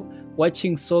football,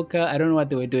 watching soccer, I don't know what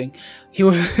they were doing. He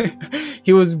was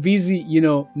he was busy,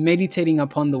 meditating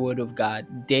upon the word of God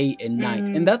day and night.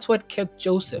 And Mm. that's what kept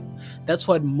Joseph. That's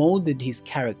what molded his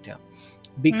character.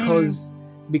 Mm.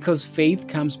 Because faith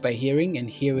comes by hearing, and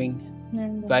hearing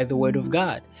by the word of Mm.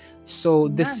 God. So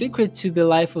the Yeah. secret to the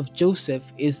life of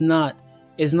Joseph is not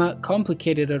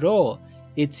complicated at all.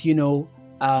 It's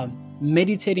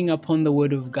meditating upon the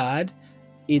word of God.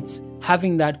 It's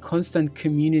having that constant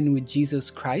communion with Jesus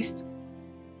Christ.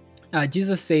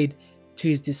 Jesus said to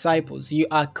his disciples, "You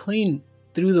are clean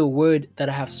through the word that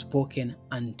I have spoken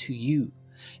unto you."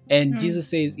 And Mm. Jesus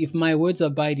says, "If my words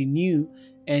abide in you,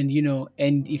 and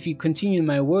if you continue in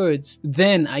my words,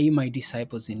 then are you my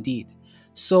disciples indeed."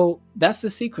 So that's the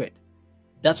secret.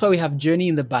 That's why we have Journey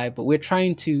in the Bible. We're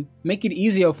trying to make it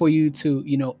easier for you to,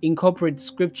 incorporate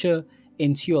scripture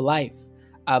into your life,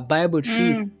 Bible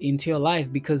truth Mm. into your life,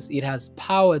 because it has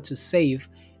power to save,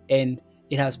 and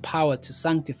it has power to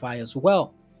sanctify as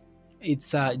well.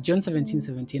 It's John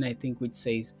 17:17, I think, which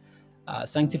says,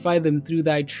 sanctify them through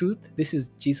thy truth. This is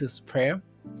Jesus' prayer.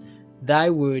 Thy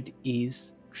word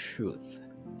is truth.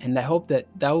 And I hope that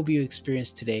will be your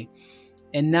experience today.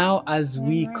 And now, as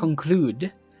we Amen.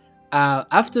 conclude,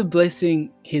 after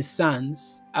blessing his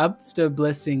sons,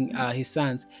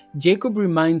 Jacob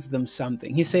reminds them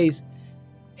something. He says,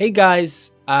 "Hey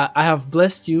guys, I have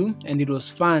blessed you, and it was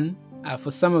fun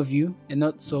for some of you, and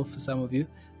not so for some of you."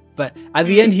 But at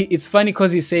the end, Mm. it's funny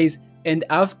because he says, "And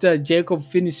after Jacob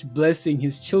finished blessing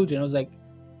his children," I was like,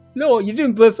 "No, you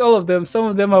didn't bless all of them. Some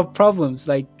of them have problems,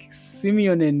 like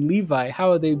Simeon and Levi.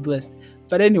 How are they blessed?"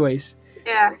 But anyways,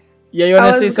 Yeah. yeah, you I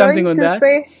wanna say was something going on to that?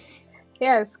 say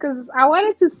yes, because I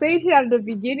wanted to say it here at the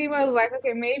beginning. But I was like,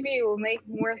 okay, maybe it will make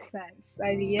more sense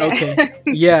at the Okay. end.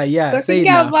 Yeah, yeah. Say Talking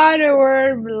it now. about the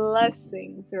word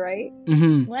blessings, right?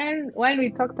 Mm-hmm. When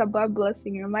we talked about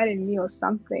blessing, it reminded me of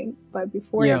something. But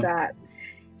before Yeah. that,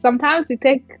 sometimes we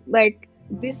take like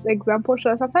this example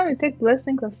show. Sometimes we take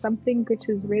blessings as something which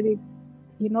is really,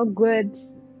 good.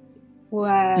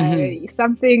 Mm-hmm.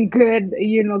 Something good,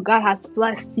 God has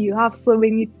blessed you. Have so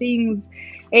many things,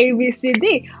 A, B, C,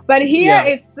 D. But here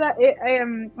Yeah. it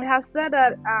has said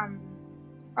that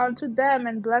unto them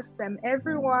and bless them,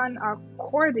 everyone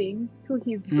according to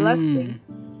his blessing, Mm.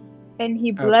 and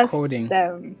he blessed According.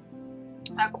 them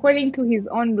according to his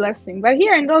own blessing. But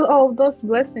here in all of those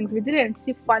blessings, we didn't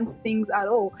see fun things at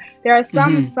all. There are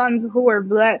some Mm-hmm. sons who were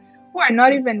blessed, who are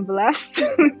not even blessed.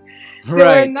 They were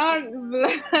Right. not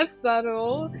blessed at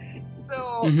all.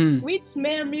 So, Mm-hmm. which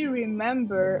made me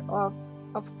remember of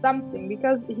something,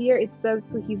 because here it says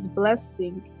to his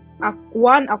blessing,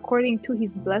 one according to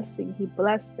his blessing, he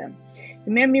blessed them.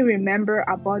 It made me remember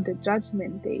about the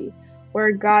judgment day,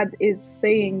 where God is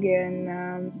saying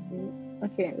in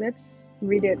okay, let's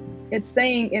read it. It's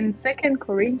saying in 2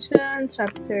 Corinthians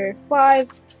chapter 5,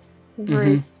 Mm-hmm.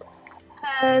 verse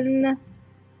 10.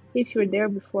 If you're there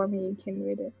before me, you can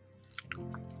read it.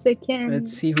 Let's Second,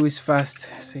 see who is fast.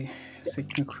 See,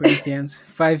 2 Corinthians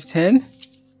 5:10.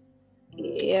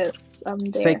 yes, I'm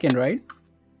there. Second, right?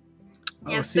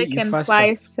 Oh, Yes, see, you second faster.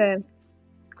 5:10.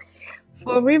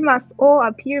 For we must all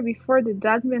appear before the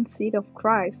judgment seat of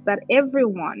Christ, that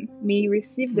everyone may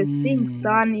receive the things Mm.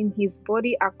 done in his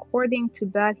body according to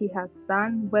that he has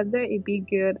done, whether it be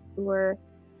good or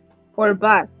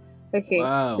bad. Okay,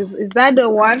 Wow. is that the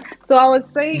one? So I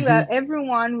was saying Mm-hmm. that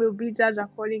everyone will be judged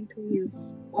according to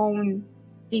his own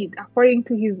deed, according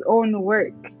to his own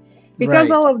work. Because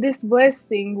Right. all of this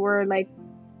blessing were like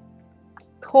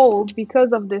told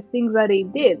because of the things that they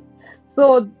did.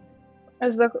 So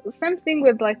As the same thing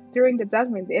with like during the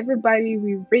judgment, everybody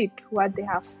will reap what they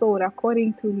have sowed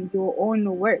according to your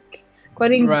own work,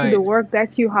 according to the Right. work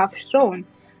that you have shown.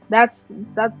 That's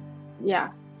that. Yeah,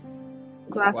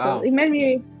 exactly. Wow. It made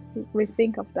me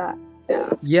rethink of that.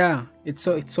 Yeah. Yeah, it's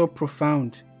so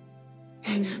profound.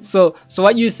 Mm. So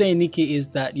what you're saying, Nikki, is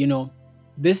that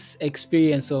this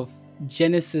experience of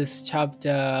Genesis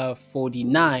chapter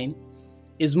 49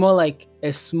 is more like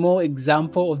a small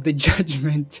example of the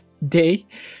judgment day,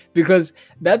 because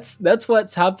that's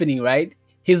what's happening, right?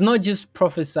 He's not just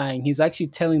prophesying, he's actually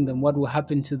telling them what will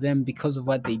happen to them because of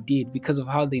what they did, because of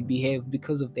how they behave,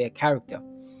 because of their character.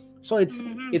 So it's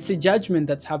a judgment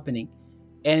that's happening.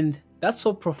 And that's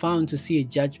so profound to see a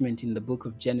judgment in the book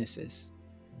of Genesis.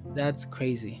 That's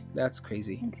crazy. That's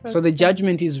crazy. So the Interesting.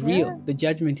 judgment is Yeah. real. The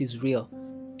judgment is real.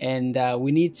 And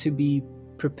we need to be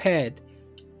prepared.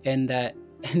 And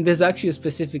there's actually a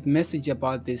specific message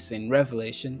about this in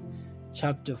Revelation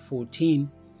chapter 14.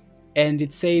 And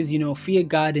it says, fear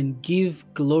God and give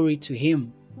glory to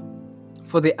him,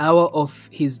 for the hour of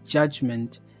his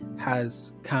judgment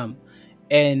has come.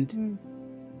 And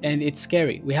it's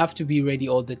scary. We have to be ready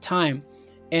all the time.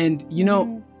 And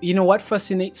what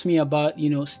fascinates me about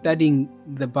studying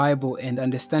the Bible and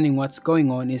understanding what's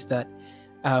going on is that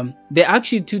there are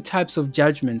actually two types of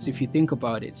judgments, if you think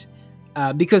about it.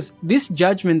 Because this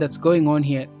judgment that's going on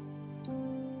here,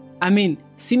 I mean,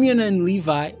 Simeon and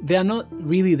Levi, they are not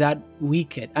really that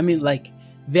wicked. I mean, like,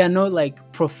 they are not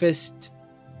like professed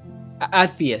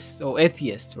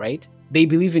atheists, right? They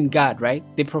believe in God, right?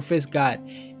 They profess God.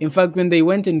 In fact, when they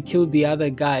went and killed the other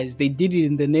guys, they did it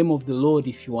in the name of the Lord,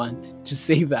 if you want to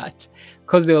say that,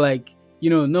 because they're like,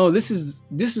 no, this is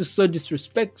so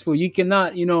disrespectful. You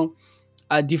cannot,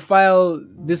 defile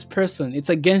this person. It's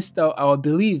against our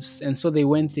beliefs. And so they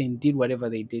went and did whatever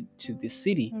they did to this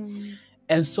city.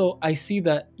 And so I see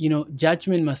that,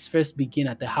 judgment must first begin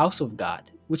at the house of God,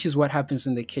 which is what happens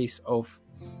in the case of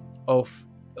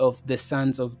the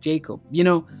sons of Jacob.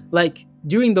 Like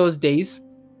during those days,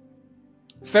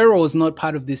 Pharaoh was not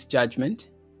part of this judgment.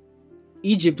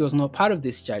 Egypt was not part of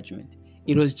this judgment.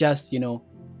 It was just,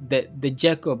 the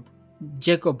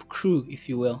Jacob crew, if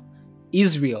you will,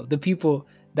 Israel, the people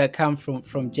that come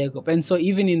from Jacob. And so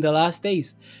even in the last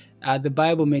days, the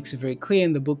Bible makes it very clear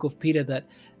in the book of Peter that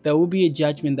there will be a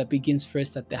judgment that begins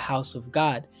first at the house of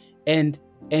God. And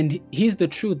here's the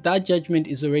truth, that judgment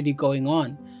is already going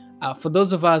on. For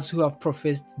those of us who have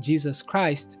professed Jesus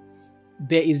Christ,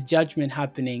 there is judgment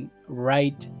happening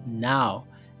right now.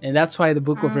 And that's why the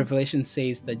book of Revelation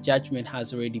says that judgment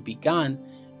has already begun.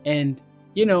 And,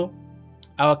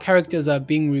 our characters are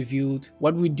being revealed.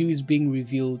 What we do is being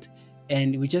revealed.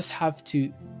 And we just have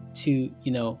to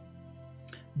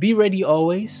be ready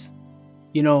always.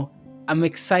 I'm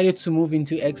excited to move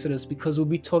into Exodus because we'll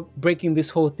be breaking this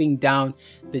whole thing down,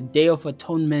 the Day of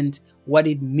Atonement, what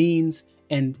it means,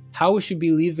 and how we should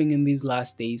be living in these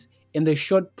last days in the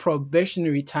short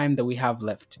probationary time that we have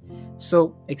left.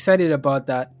 So excited about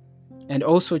that, and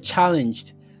also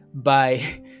challenged by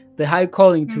the high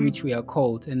calling to which we are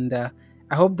called. And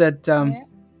I hope that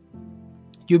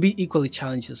you'll be equally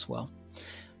challenged as well.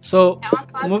 So I want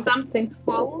to ask something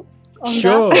full on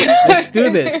sure, that.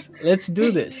 Let's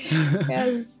do this.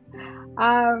 Yes.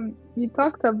 You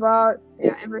talked about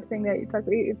everything that you talked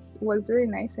about. It was really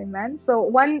nice, amen. So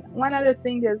one other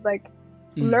thing is like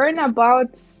learn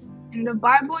about in the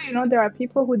Bible, there are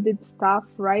people who did stuff,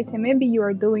 right? And maybe you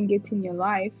are doing it in your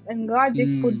life, and God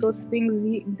did put those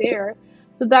things there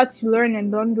so that you learn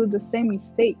and don't do the same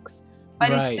mistakes.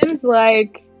 But It seems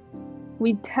like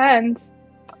we tend,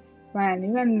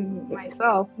 even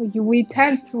myself, we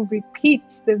tend to repeat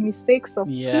the mistakes of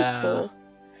people.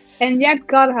 And yet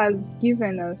God has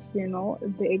given us,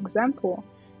 the example.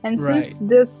 And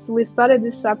since we started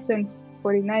this chapter in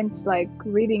 49, it's like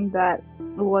reading that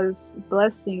was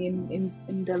blessing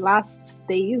in the last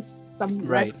days,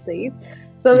 last days.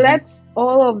 So let's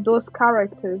all of those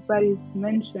characters that is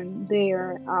mentioned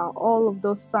there, all of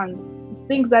those sons,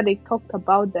 things that they talked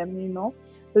about them,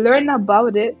 learn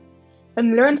about it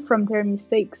and learn from their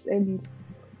mistakes and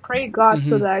pray God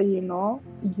so that,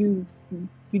 you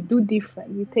do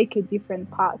different, you take a different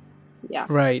path. Yeah.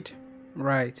 Right.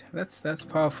 That's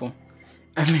powerful.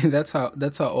 I mean, that's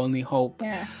our only hope.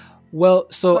 Yeah. Well,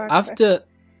 so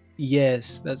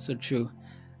yes, that's so true.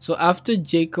 So after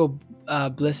Jacob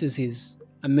blesses his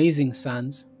amazing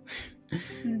sons,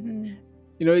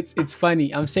 it's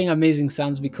funny. I'm saying amazing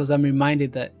sons because I'm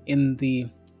reminded that in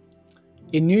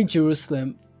New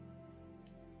Jerusalem,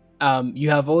 you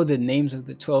have all the names of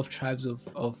the 12 tribes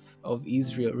of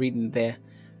Israel written there.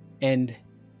 And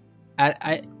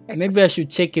I maybe I should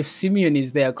check if Simeon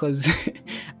is there, because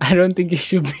I don't think he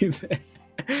should be there.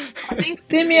 I think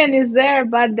Simeon is there,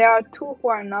 but there are two who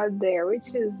are not there,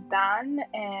 which is Dan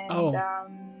and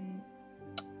Dan.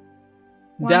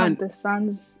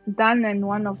 Dan and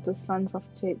one of the sons of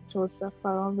Joseph. I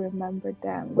don't remember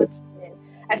them. What's name?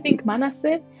 I think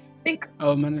Manasseh.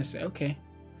 Manasseh. Okay.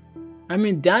 I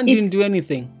mean, Dan didn't do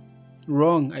anything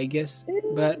wrong, I guess.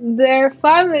 But their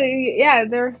family,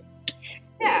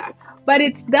 but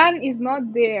it's Dan is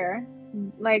not there.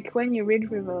 Like when you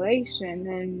read Revelation,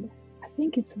 and I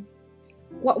think it's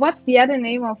what's the other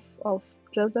name of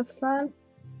Joseph's son?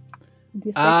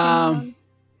 The second one?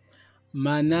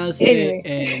 Manasseh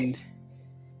and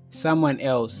someone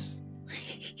else.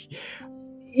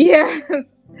 Yes,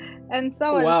 and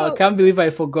someone. Wow, I can't believe I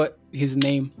forgot his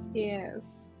name. Yes.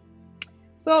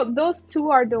 So those two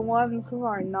are the ones who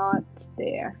are not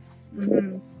there.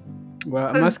 Mm-hmm. Well,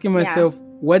 I'm asking myself,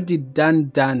 what did Dan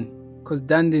done? Because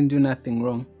Dan didn't do nothing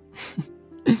wrong.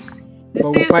 This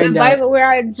is the Bible. We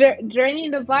are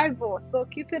journeying the Bible, so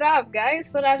keep it up, guys,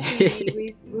 so that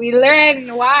we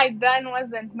learn why Dan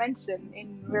wasn't mentioned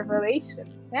in Revelation.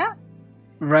 Yeah.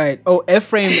 Right. Oh,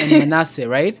 Ephraim and Manasseh,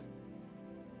 right?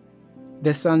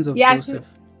 The sons of Joseph.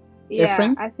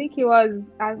 Ephraim? I think he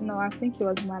was. I think he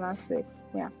was Manasseh.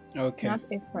 Yeah. Okay. Not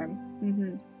Ephraim.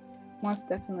 Mm-hmm. Most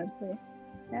definitely.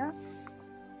 Yeah.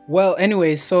 Well,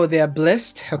 anyway, so they are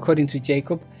blessed according to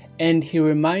Jacob, and he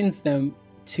reminds them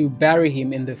to bury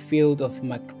him in the field of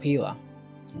Machpelah.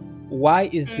 Why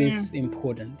is this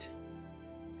important?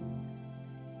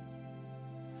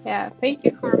 Yeah, thank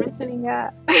you for mentioning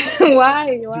that.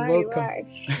 Why? You're welcome. Why?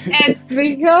 It's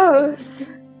because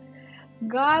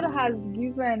God has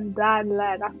given that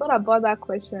land. I thought about that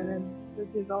question,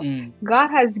 and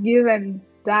God has given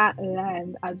that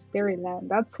land as their land.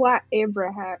 That's why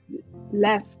Abraham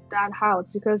left that house,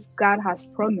 because God has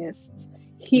promised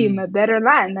him a better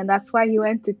land, and that's why he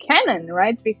went to Canaan,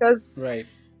 right? Because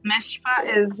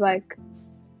Meshpa is like,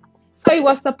 so it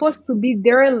was supposed to be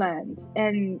their land,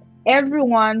 and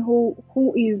everyone who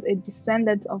is a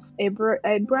descendant of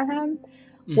Abraham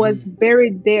was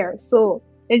buried there. So,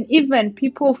 and even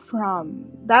people from,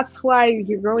 that's why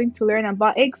you're going to learn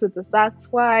about Exodus. That's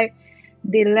why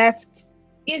they left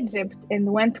Egypt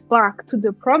and went back to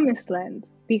the promised land,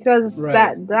 because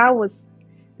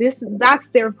that's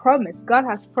their promise. God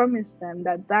has promised them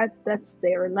that's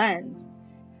their land.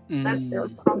 That's their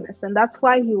promise, and that's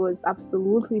why he was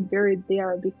absolutely buried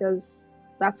there, because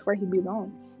that's where he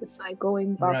belongs. It's like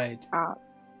going back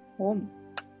home.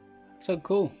 So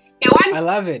cool. Yeah, I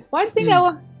love it. One thing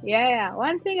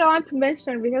one thing I want to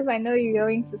mention, because I know you're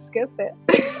going to skip it.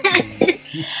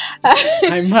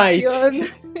 I might.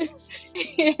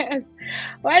 Yes.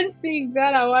 One thing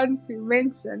that I want to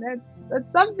mention, it's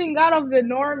something out of the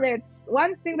norm. It's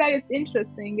one thing that is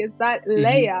interesting is that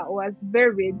Leah was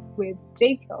buried with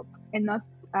Jacob and not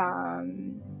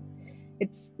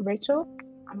it's Rachel.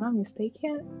 I'm not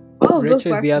mistaken. Oh,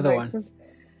 Rachel is the other one.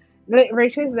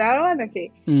 Rachel is the other one?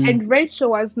 Okay. And Rachel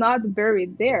was not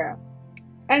buried there.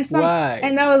 And why?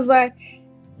 And I was like,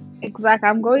 exactly,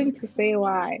 I'm going to say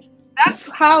why. That's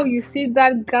how you see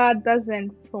that God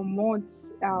doesn't promote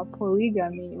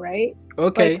polygamy, right?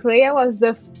 Okay. Like Leah was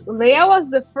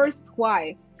the first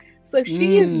wife, so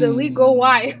she is the legal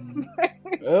wife.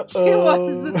 I don't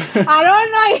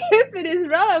know if it is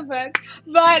relevant,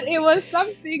 but it was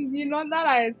something that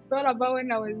I thought about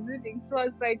when I was reading. So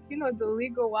it's like the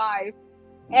legal wife,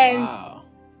 and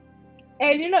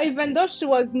even though she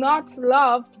was not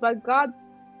loved, but God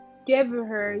gave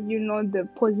her, the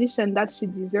position that she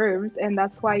deserved, and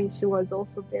that's why she was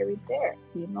also buried there,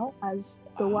 as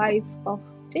the wife of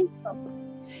Jacob.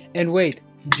 And wait,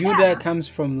 Judah comes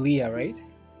from Leah, right?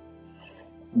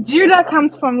 Judah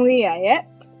comes from Leah,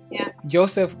 yeah.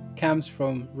 Joseph comes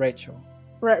from Rachel.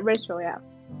 Rachel, yeah.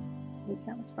 He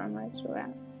comes from Rachel, yeah.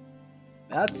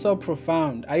 That's so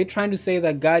profound. Are you trying to say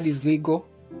that God is legal?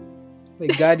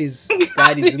 Like God is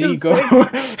legal.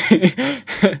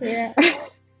 Yeah.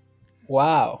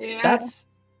 Wow. Yeah.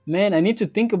 I need to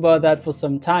think about that for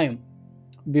some time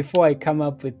before I come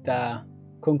up with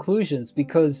conclusions,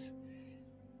 because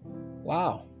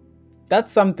wow,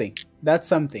 that's something.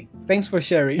 Thanks for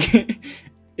sharing.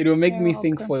 It will make me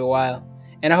think for a while,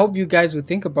 and I hope you guys will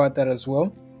think about that as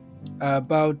well,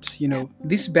 about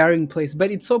this burying place.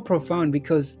 But it's so profound,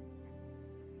 because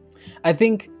I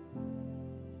think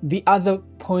the other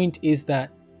point is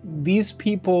that these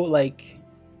people, like,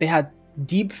 they had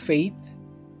deep faith,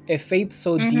 a faith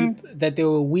so deep that they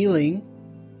were willing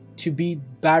to be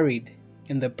buried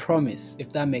in the promise,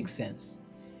 if that makes sense.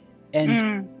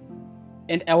 And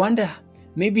I wonder,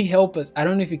 maybe help us. I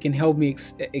don't know if you can help me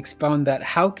expound that.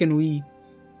 How can we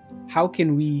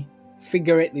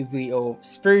figuratively or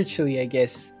spiritually, I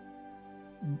guess,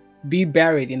 be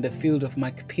buried in the field of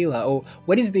Machpelah? Or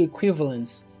what is the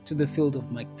equivalence to the field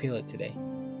of Machpelah today?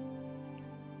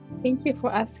 Thank you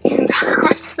for asking that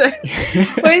question.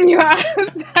 When you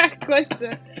asked that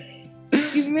question,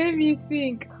 it made me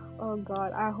think, oh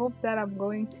God, I hope that I'm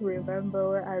going to remember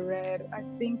where I read. I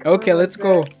think. Okay, let's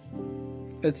go.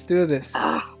 Let's do this.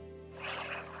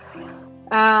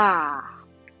 I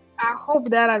hope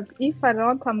that if I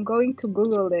don't, I'm going to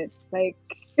Google it. Like.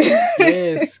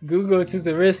 Yes, Google to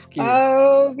the rescue.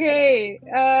 Okay.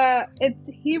 It's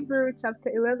Hebrew chapter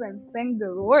 11. Thank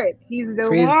the Lord. He's the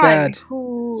Praise one God.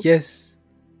 who. Yes.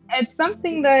 It's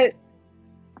something that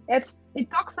it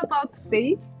talks about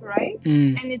faith, right?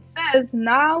 And it says,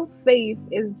 now faith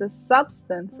is the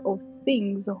substance of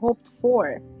things hoped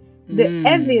for, the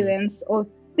evidence of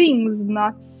things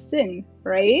not seen,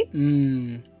 right?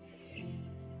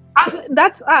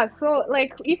 That's us. So,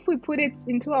 like, if we put it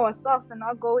into ourselves and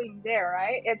not going there,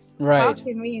 right? It's how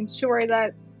can we ensure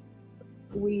that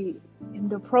we in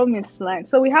the promised land?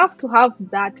 So we have to have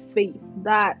that faith,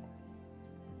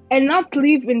 and not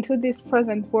live into this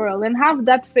present world, and have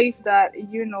that faith that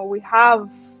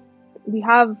we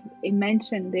have a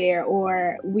mention there,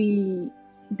 or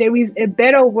there is a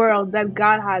better world that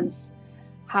God has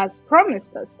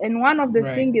promised us. And one of the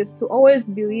things is to always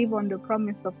believe on the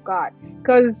promise of God,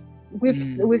 because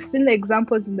we've seen the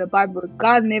examples in the Bible.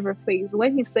 God never fails.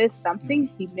 When he says something,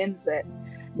 he means it.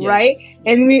 Right?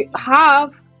 And we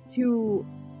have to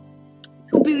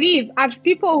believe as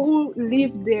people who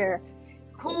live there,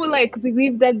 who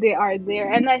believe that they are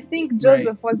there. And I think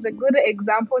Joseph was a good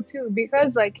example too,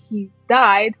 because he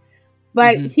died,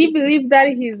 but he believed that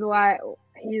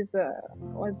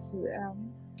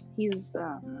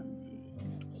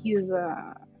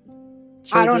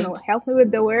I don't know, help me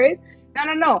with the word.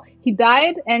 No. He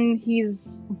died and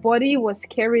his body was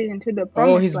carried into the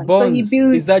promised land. Bones. So he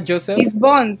Is that Joseph? His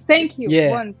bones. Thank you. Yeah,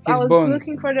 bones. I was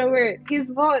looking for the word.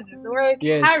 His bones were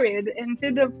carried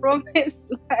into the promised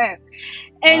land.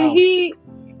 And he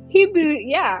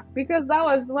because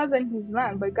that wasn't his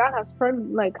land, but God has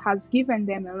has given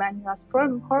them a land. He has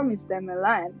promised them a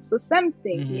land. So same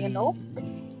thing,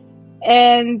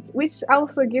 and which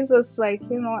also gives us a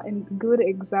good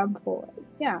example.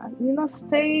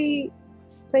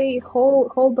 Stay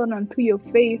hold on to your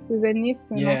faith, even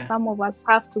if some of us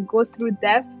have to go through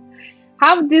death.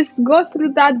 Go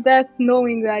through that death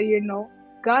knowing that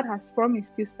God has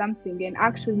promised you something, and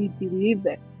actually believe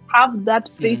it. Have that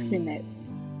faith in it.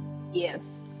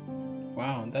 Yes.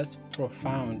 Wow, that's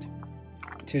profound.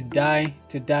 To die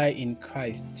in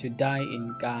Christ, to die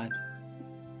in God,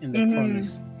 in the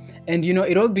promise. And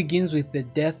it all begins with the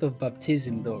death of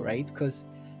baptism, though, right? Because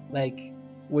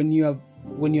when you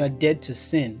are dead to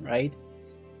sin, right?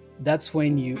 That's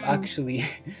when you actually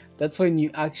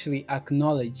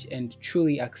acknowledge and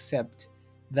truly accept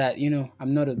that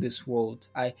I'm not of this world.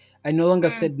 I no longer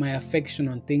set my affection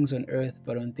on things on earth,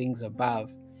 but on things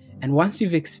above. And once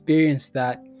you've experienced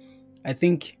that, I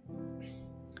think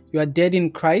you are dead in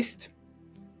Christ.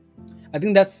 I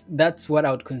think that's what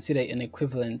I would consider an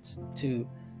equivalent to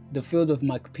the field of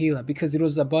Machpelah, because it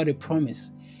was about a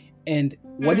promise. And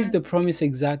what is the promise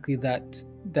exactly that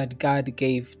God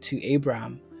gave to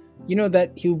Abraham?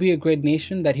 That he'll be a great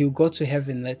nation, that he'll go to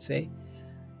heaven, let's say.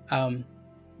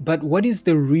 But what is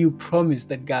the real promise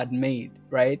that God made,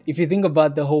 right? If you think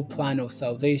about the whole plan of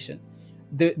salvation,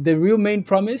 the real main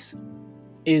promise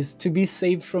is to be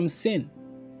saved from sin,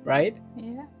 right?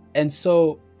 Yeah. And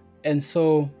so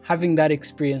having that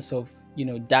experience of,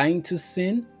 dying to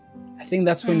sin, I think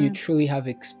that's when you truly have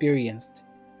experienced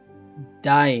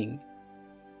dying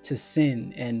to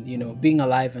sin and, being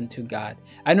alive unto God.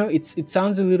 I know it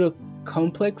sounds a little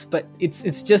complex, but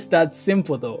it's just that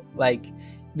simple though.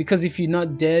 Because if you're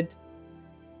not dead,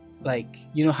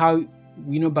 how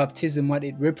baptism, what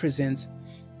it represents,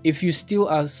 if you still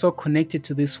are so connected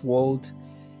to this world,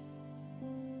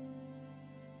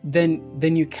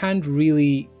 then you can't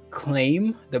really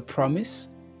claim the promise,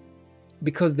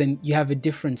 because then you have a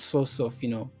different source of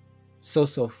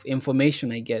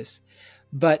information, I guess.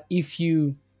 But if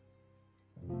you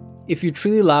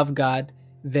truly love God,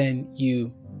 then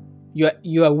you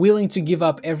are willing to give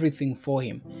up everything for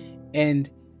him. And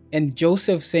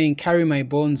Joseph saying, carry my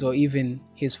bones, or even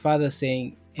his father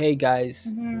saying, hey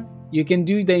guys, you can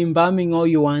do the embalming all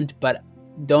you want, but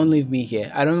don't leave me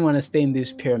here. I don't want to stay in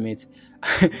this pyramid.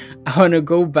 I want to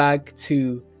go back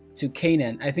to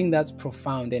Canaan. I think that's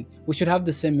profound, and we should have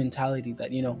the same mentality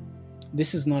that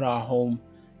this is not our home.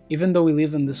 Even though we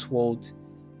live in this world,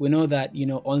 we know that,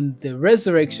 on the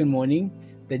resurrection morning,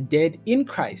 the dead in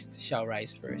Christ shall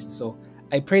rise first. So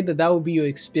I pray that will be your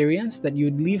experience, that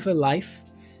you'd live a life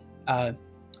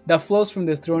that flows from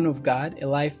the throne of God, a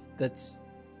life that's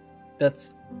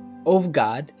of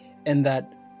God, and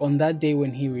that on that day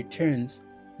when He returns,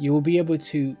 you will be able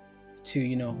to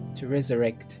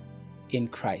resurrect in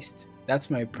Christ.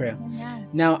 That's my prayer. Yeah.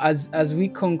 Now, as we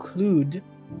conclude,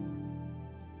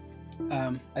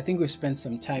 I think we've spent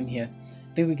some time here.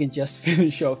 I think we can just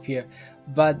finish off here.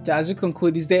 But as we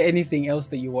conclude, is there anything else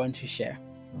that you want to share?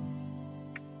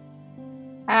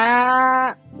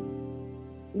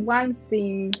 One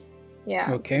thing,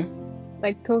 yeah. Okay.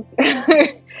 Like talk.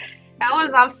 I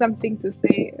always have something to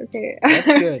say. Okay.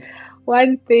 That's good.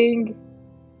 One thing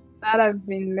that I've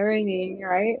been learning,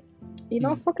 right?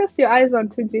 Focus your eyes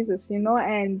onto Jesus,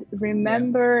 and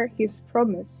remember His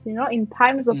promise, in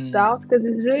times of doubt, because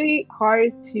it's really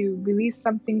hard to believe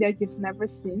something that you've never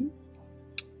seen.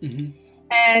 Mm-hmm.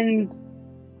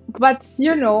 But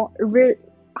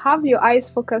have your eyes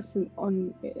focused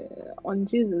on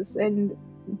Jesus and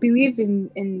believe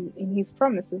in His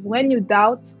promises. When you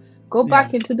doubt, go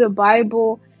back into the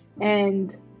Bible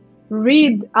and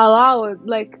read aloud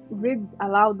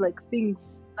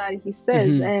things that He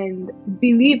says, and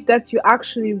believe that you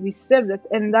actually received it,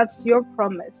 and that's your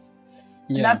promise.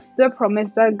 And that's the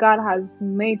promise that God has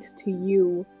made to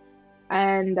you.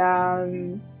 And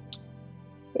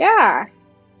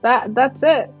that's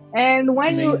it. And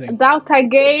when you doubt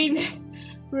again,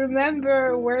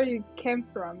 remember where you came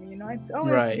from. It's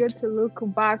always good to look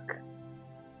back.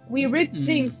 We read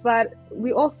things, but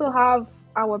we also have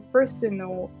our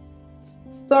personal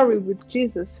story with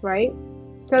Jesus, right?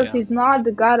 Because He's not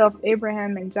the God of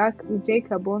Abraham and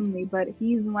Jacob only, but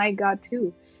He's my God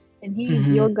too, and He is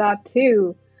your God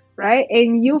too, right?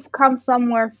 And you've come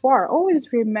somewhere far.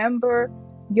 Always remember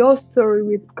your story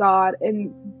with God,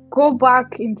 and go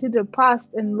back into the past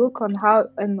and look onto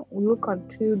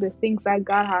the things that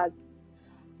God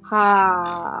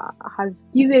has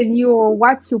given you, or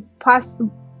what you passed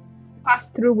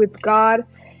through with God,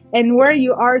 and where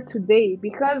you are today,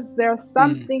 because there are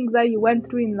some things that you went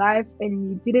through in life and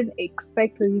you didn't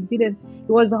expect, or it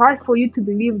was hard for you to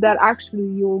believe that actually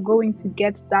you were going to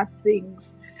get that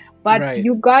things, but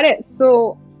you got it.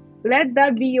 So let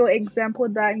that be your example,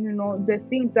 that the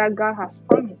things that God has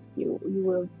promised you, you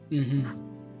will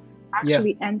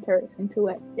actually enter into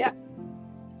it.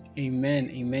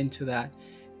 Amen to that.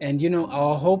 And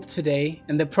our hope today,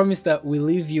 and the promise that we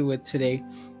leave you with today,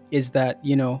 is that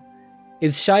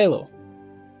is Shiloh,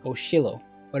 or Shiloh,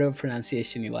 whatever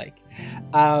pronunciation you like,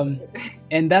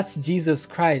 and that's Jesus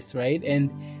Christ, right?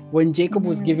 And when Jacob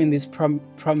was given this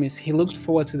promise, he looked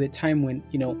forward to the time when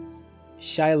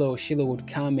Shiloh would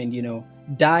come and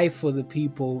die for the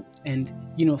people and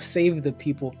save the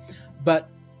people. But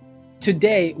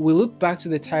today we look back to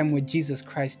the time when Jesus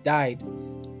Christ died,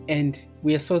 and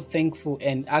we are so thankful.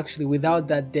 And actually, without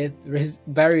that death,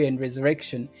 burial, and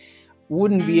resurrection,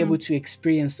 wouldn't be able to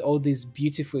experience all these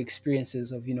beautiful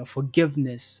experiences of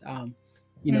forgiveness,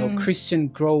 Christian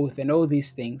growth, and all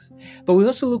these things. But we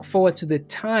also look forward to the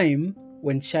time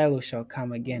when Shiloh shall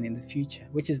come again in the future,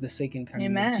 which is the second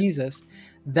coming of Jesus,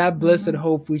 that blessed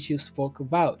hope which you spoke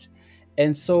about.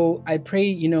 And so I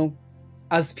pray,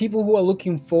 as people who are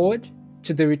looking forward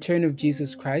to the return of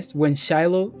Jesus Christ, when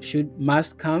Shiloh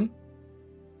must come,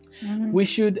 we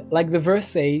should, like the verse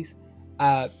says,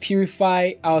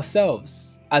 purify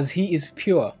ourselves as He is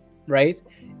pure, right?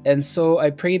 And so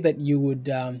I pray that you would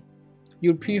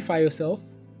purify yourself,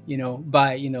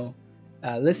 by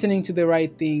listening to the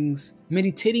right things,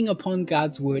 meditating upon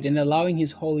God's word, and allowing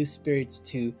His Holy Spirit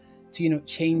to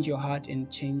change your heart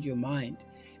and change your mind.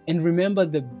 And remember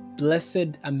the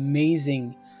blessed,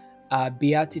 amazing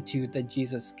beatitude that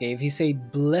Jesus gave. He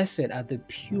said, "Blessed are the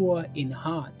pure in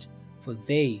heart, for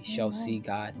they shall see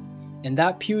God." And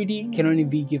that purity can only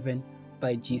be given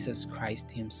by Jesus Christ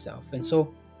Himself. And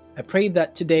so I pray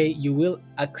that today you will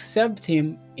accept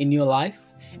Him in your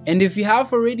life. And if you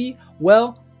have already,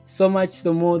 well, so much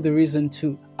the more the reason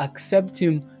to accept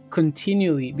Him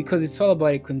continually, because it's all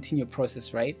about a continual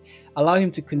process, right? Allow Him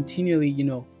to continually,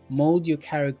 mold your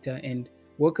character and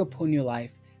work upon your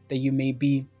life, that you may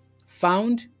be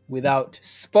found without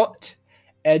spot,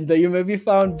 and that you may be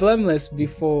found blameless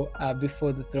before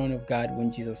the throne of God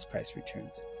when Jesus Christ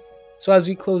returns. So as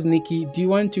we close, Nikki, do you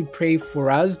want to pray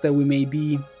for us that we may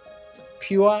be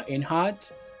pure in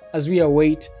heart as we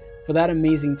await for that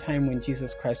amazing time when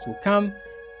Jesus Christ will come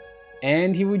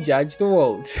and He will judge the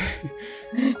world?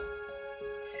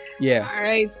 Yeah. All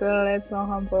right, so let's all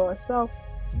humble ourselves.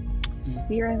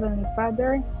 Dear Heavenly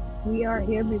Father, we are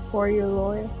here before you,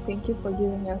 Lord. Thank you for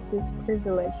giving us this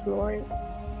privilege, Lord.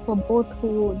 For both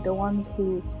the ones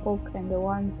who spoke and the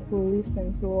ones who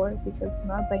listened, Lord, because it's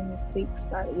not by mistakes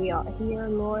that we are here,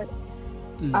 Lord.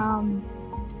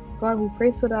 God, we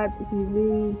pray so that we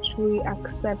really truly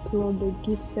accept, Lord, the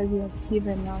gift that you have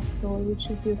given us, Lord, which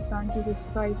is your Son, Jesus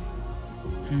Christ.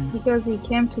 Because he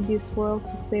came to this world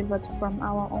to save us from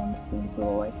our own sins,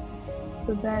 Lord.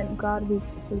 So that, God, we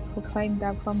proclaim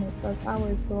that promise as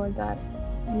ours, Lord, that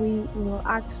we will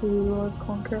actually, Lord,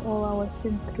 conquer all our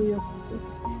sins through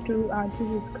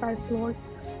Jesus Christ, Lord.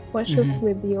 Wash us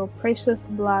with your precious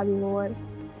blood, Lord,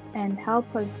 and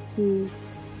help us to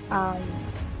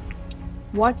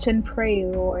watch and pray,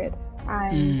 Lord,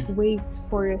 and wait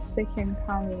for your second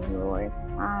coming, Lord.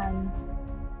 And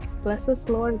bless us,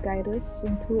 Lord, guide us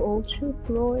into all truth,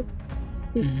 Lord.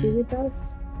 Please be with us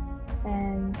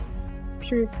and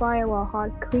purify our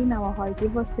heart, clean our heart,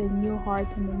 give us a new heart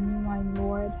and a new mind,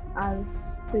 Lord,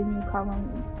 as the new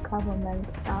covenant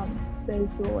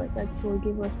says, Lord, that you will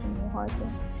give us a new heart.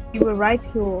 You will write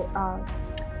your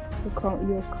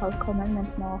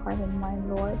commandments in our heart and mind,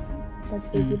 Lord,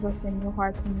 that will give us a new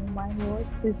heart and new mind, Lord.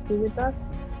 Please be with us.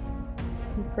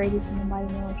 We pray this in the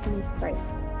mighty name of Jesus Christ.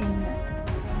 Amen.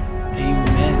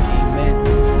 Amen.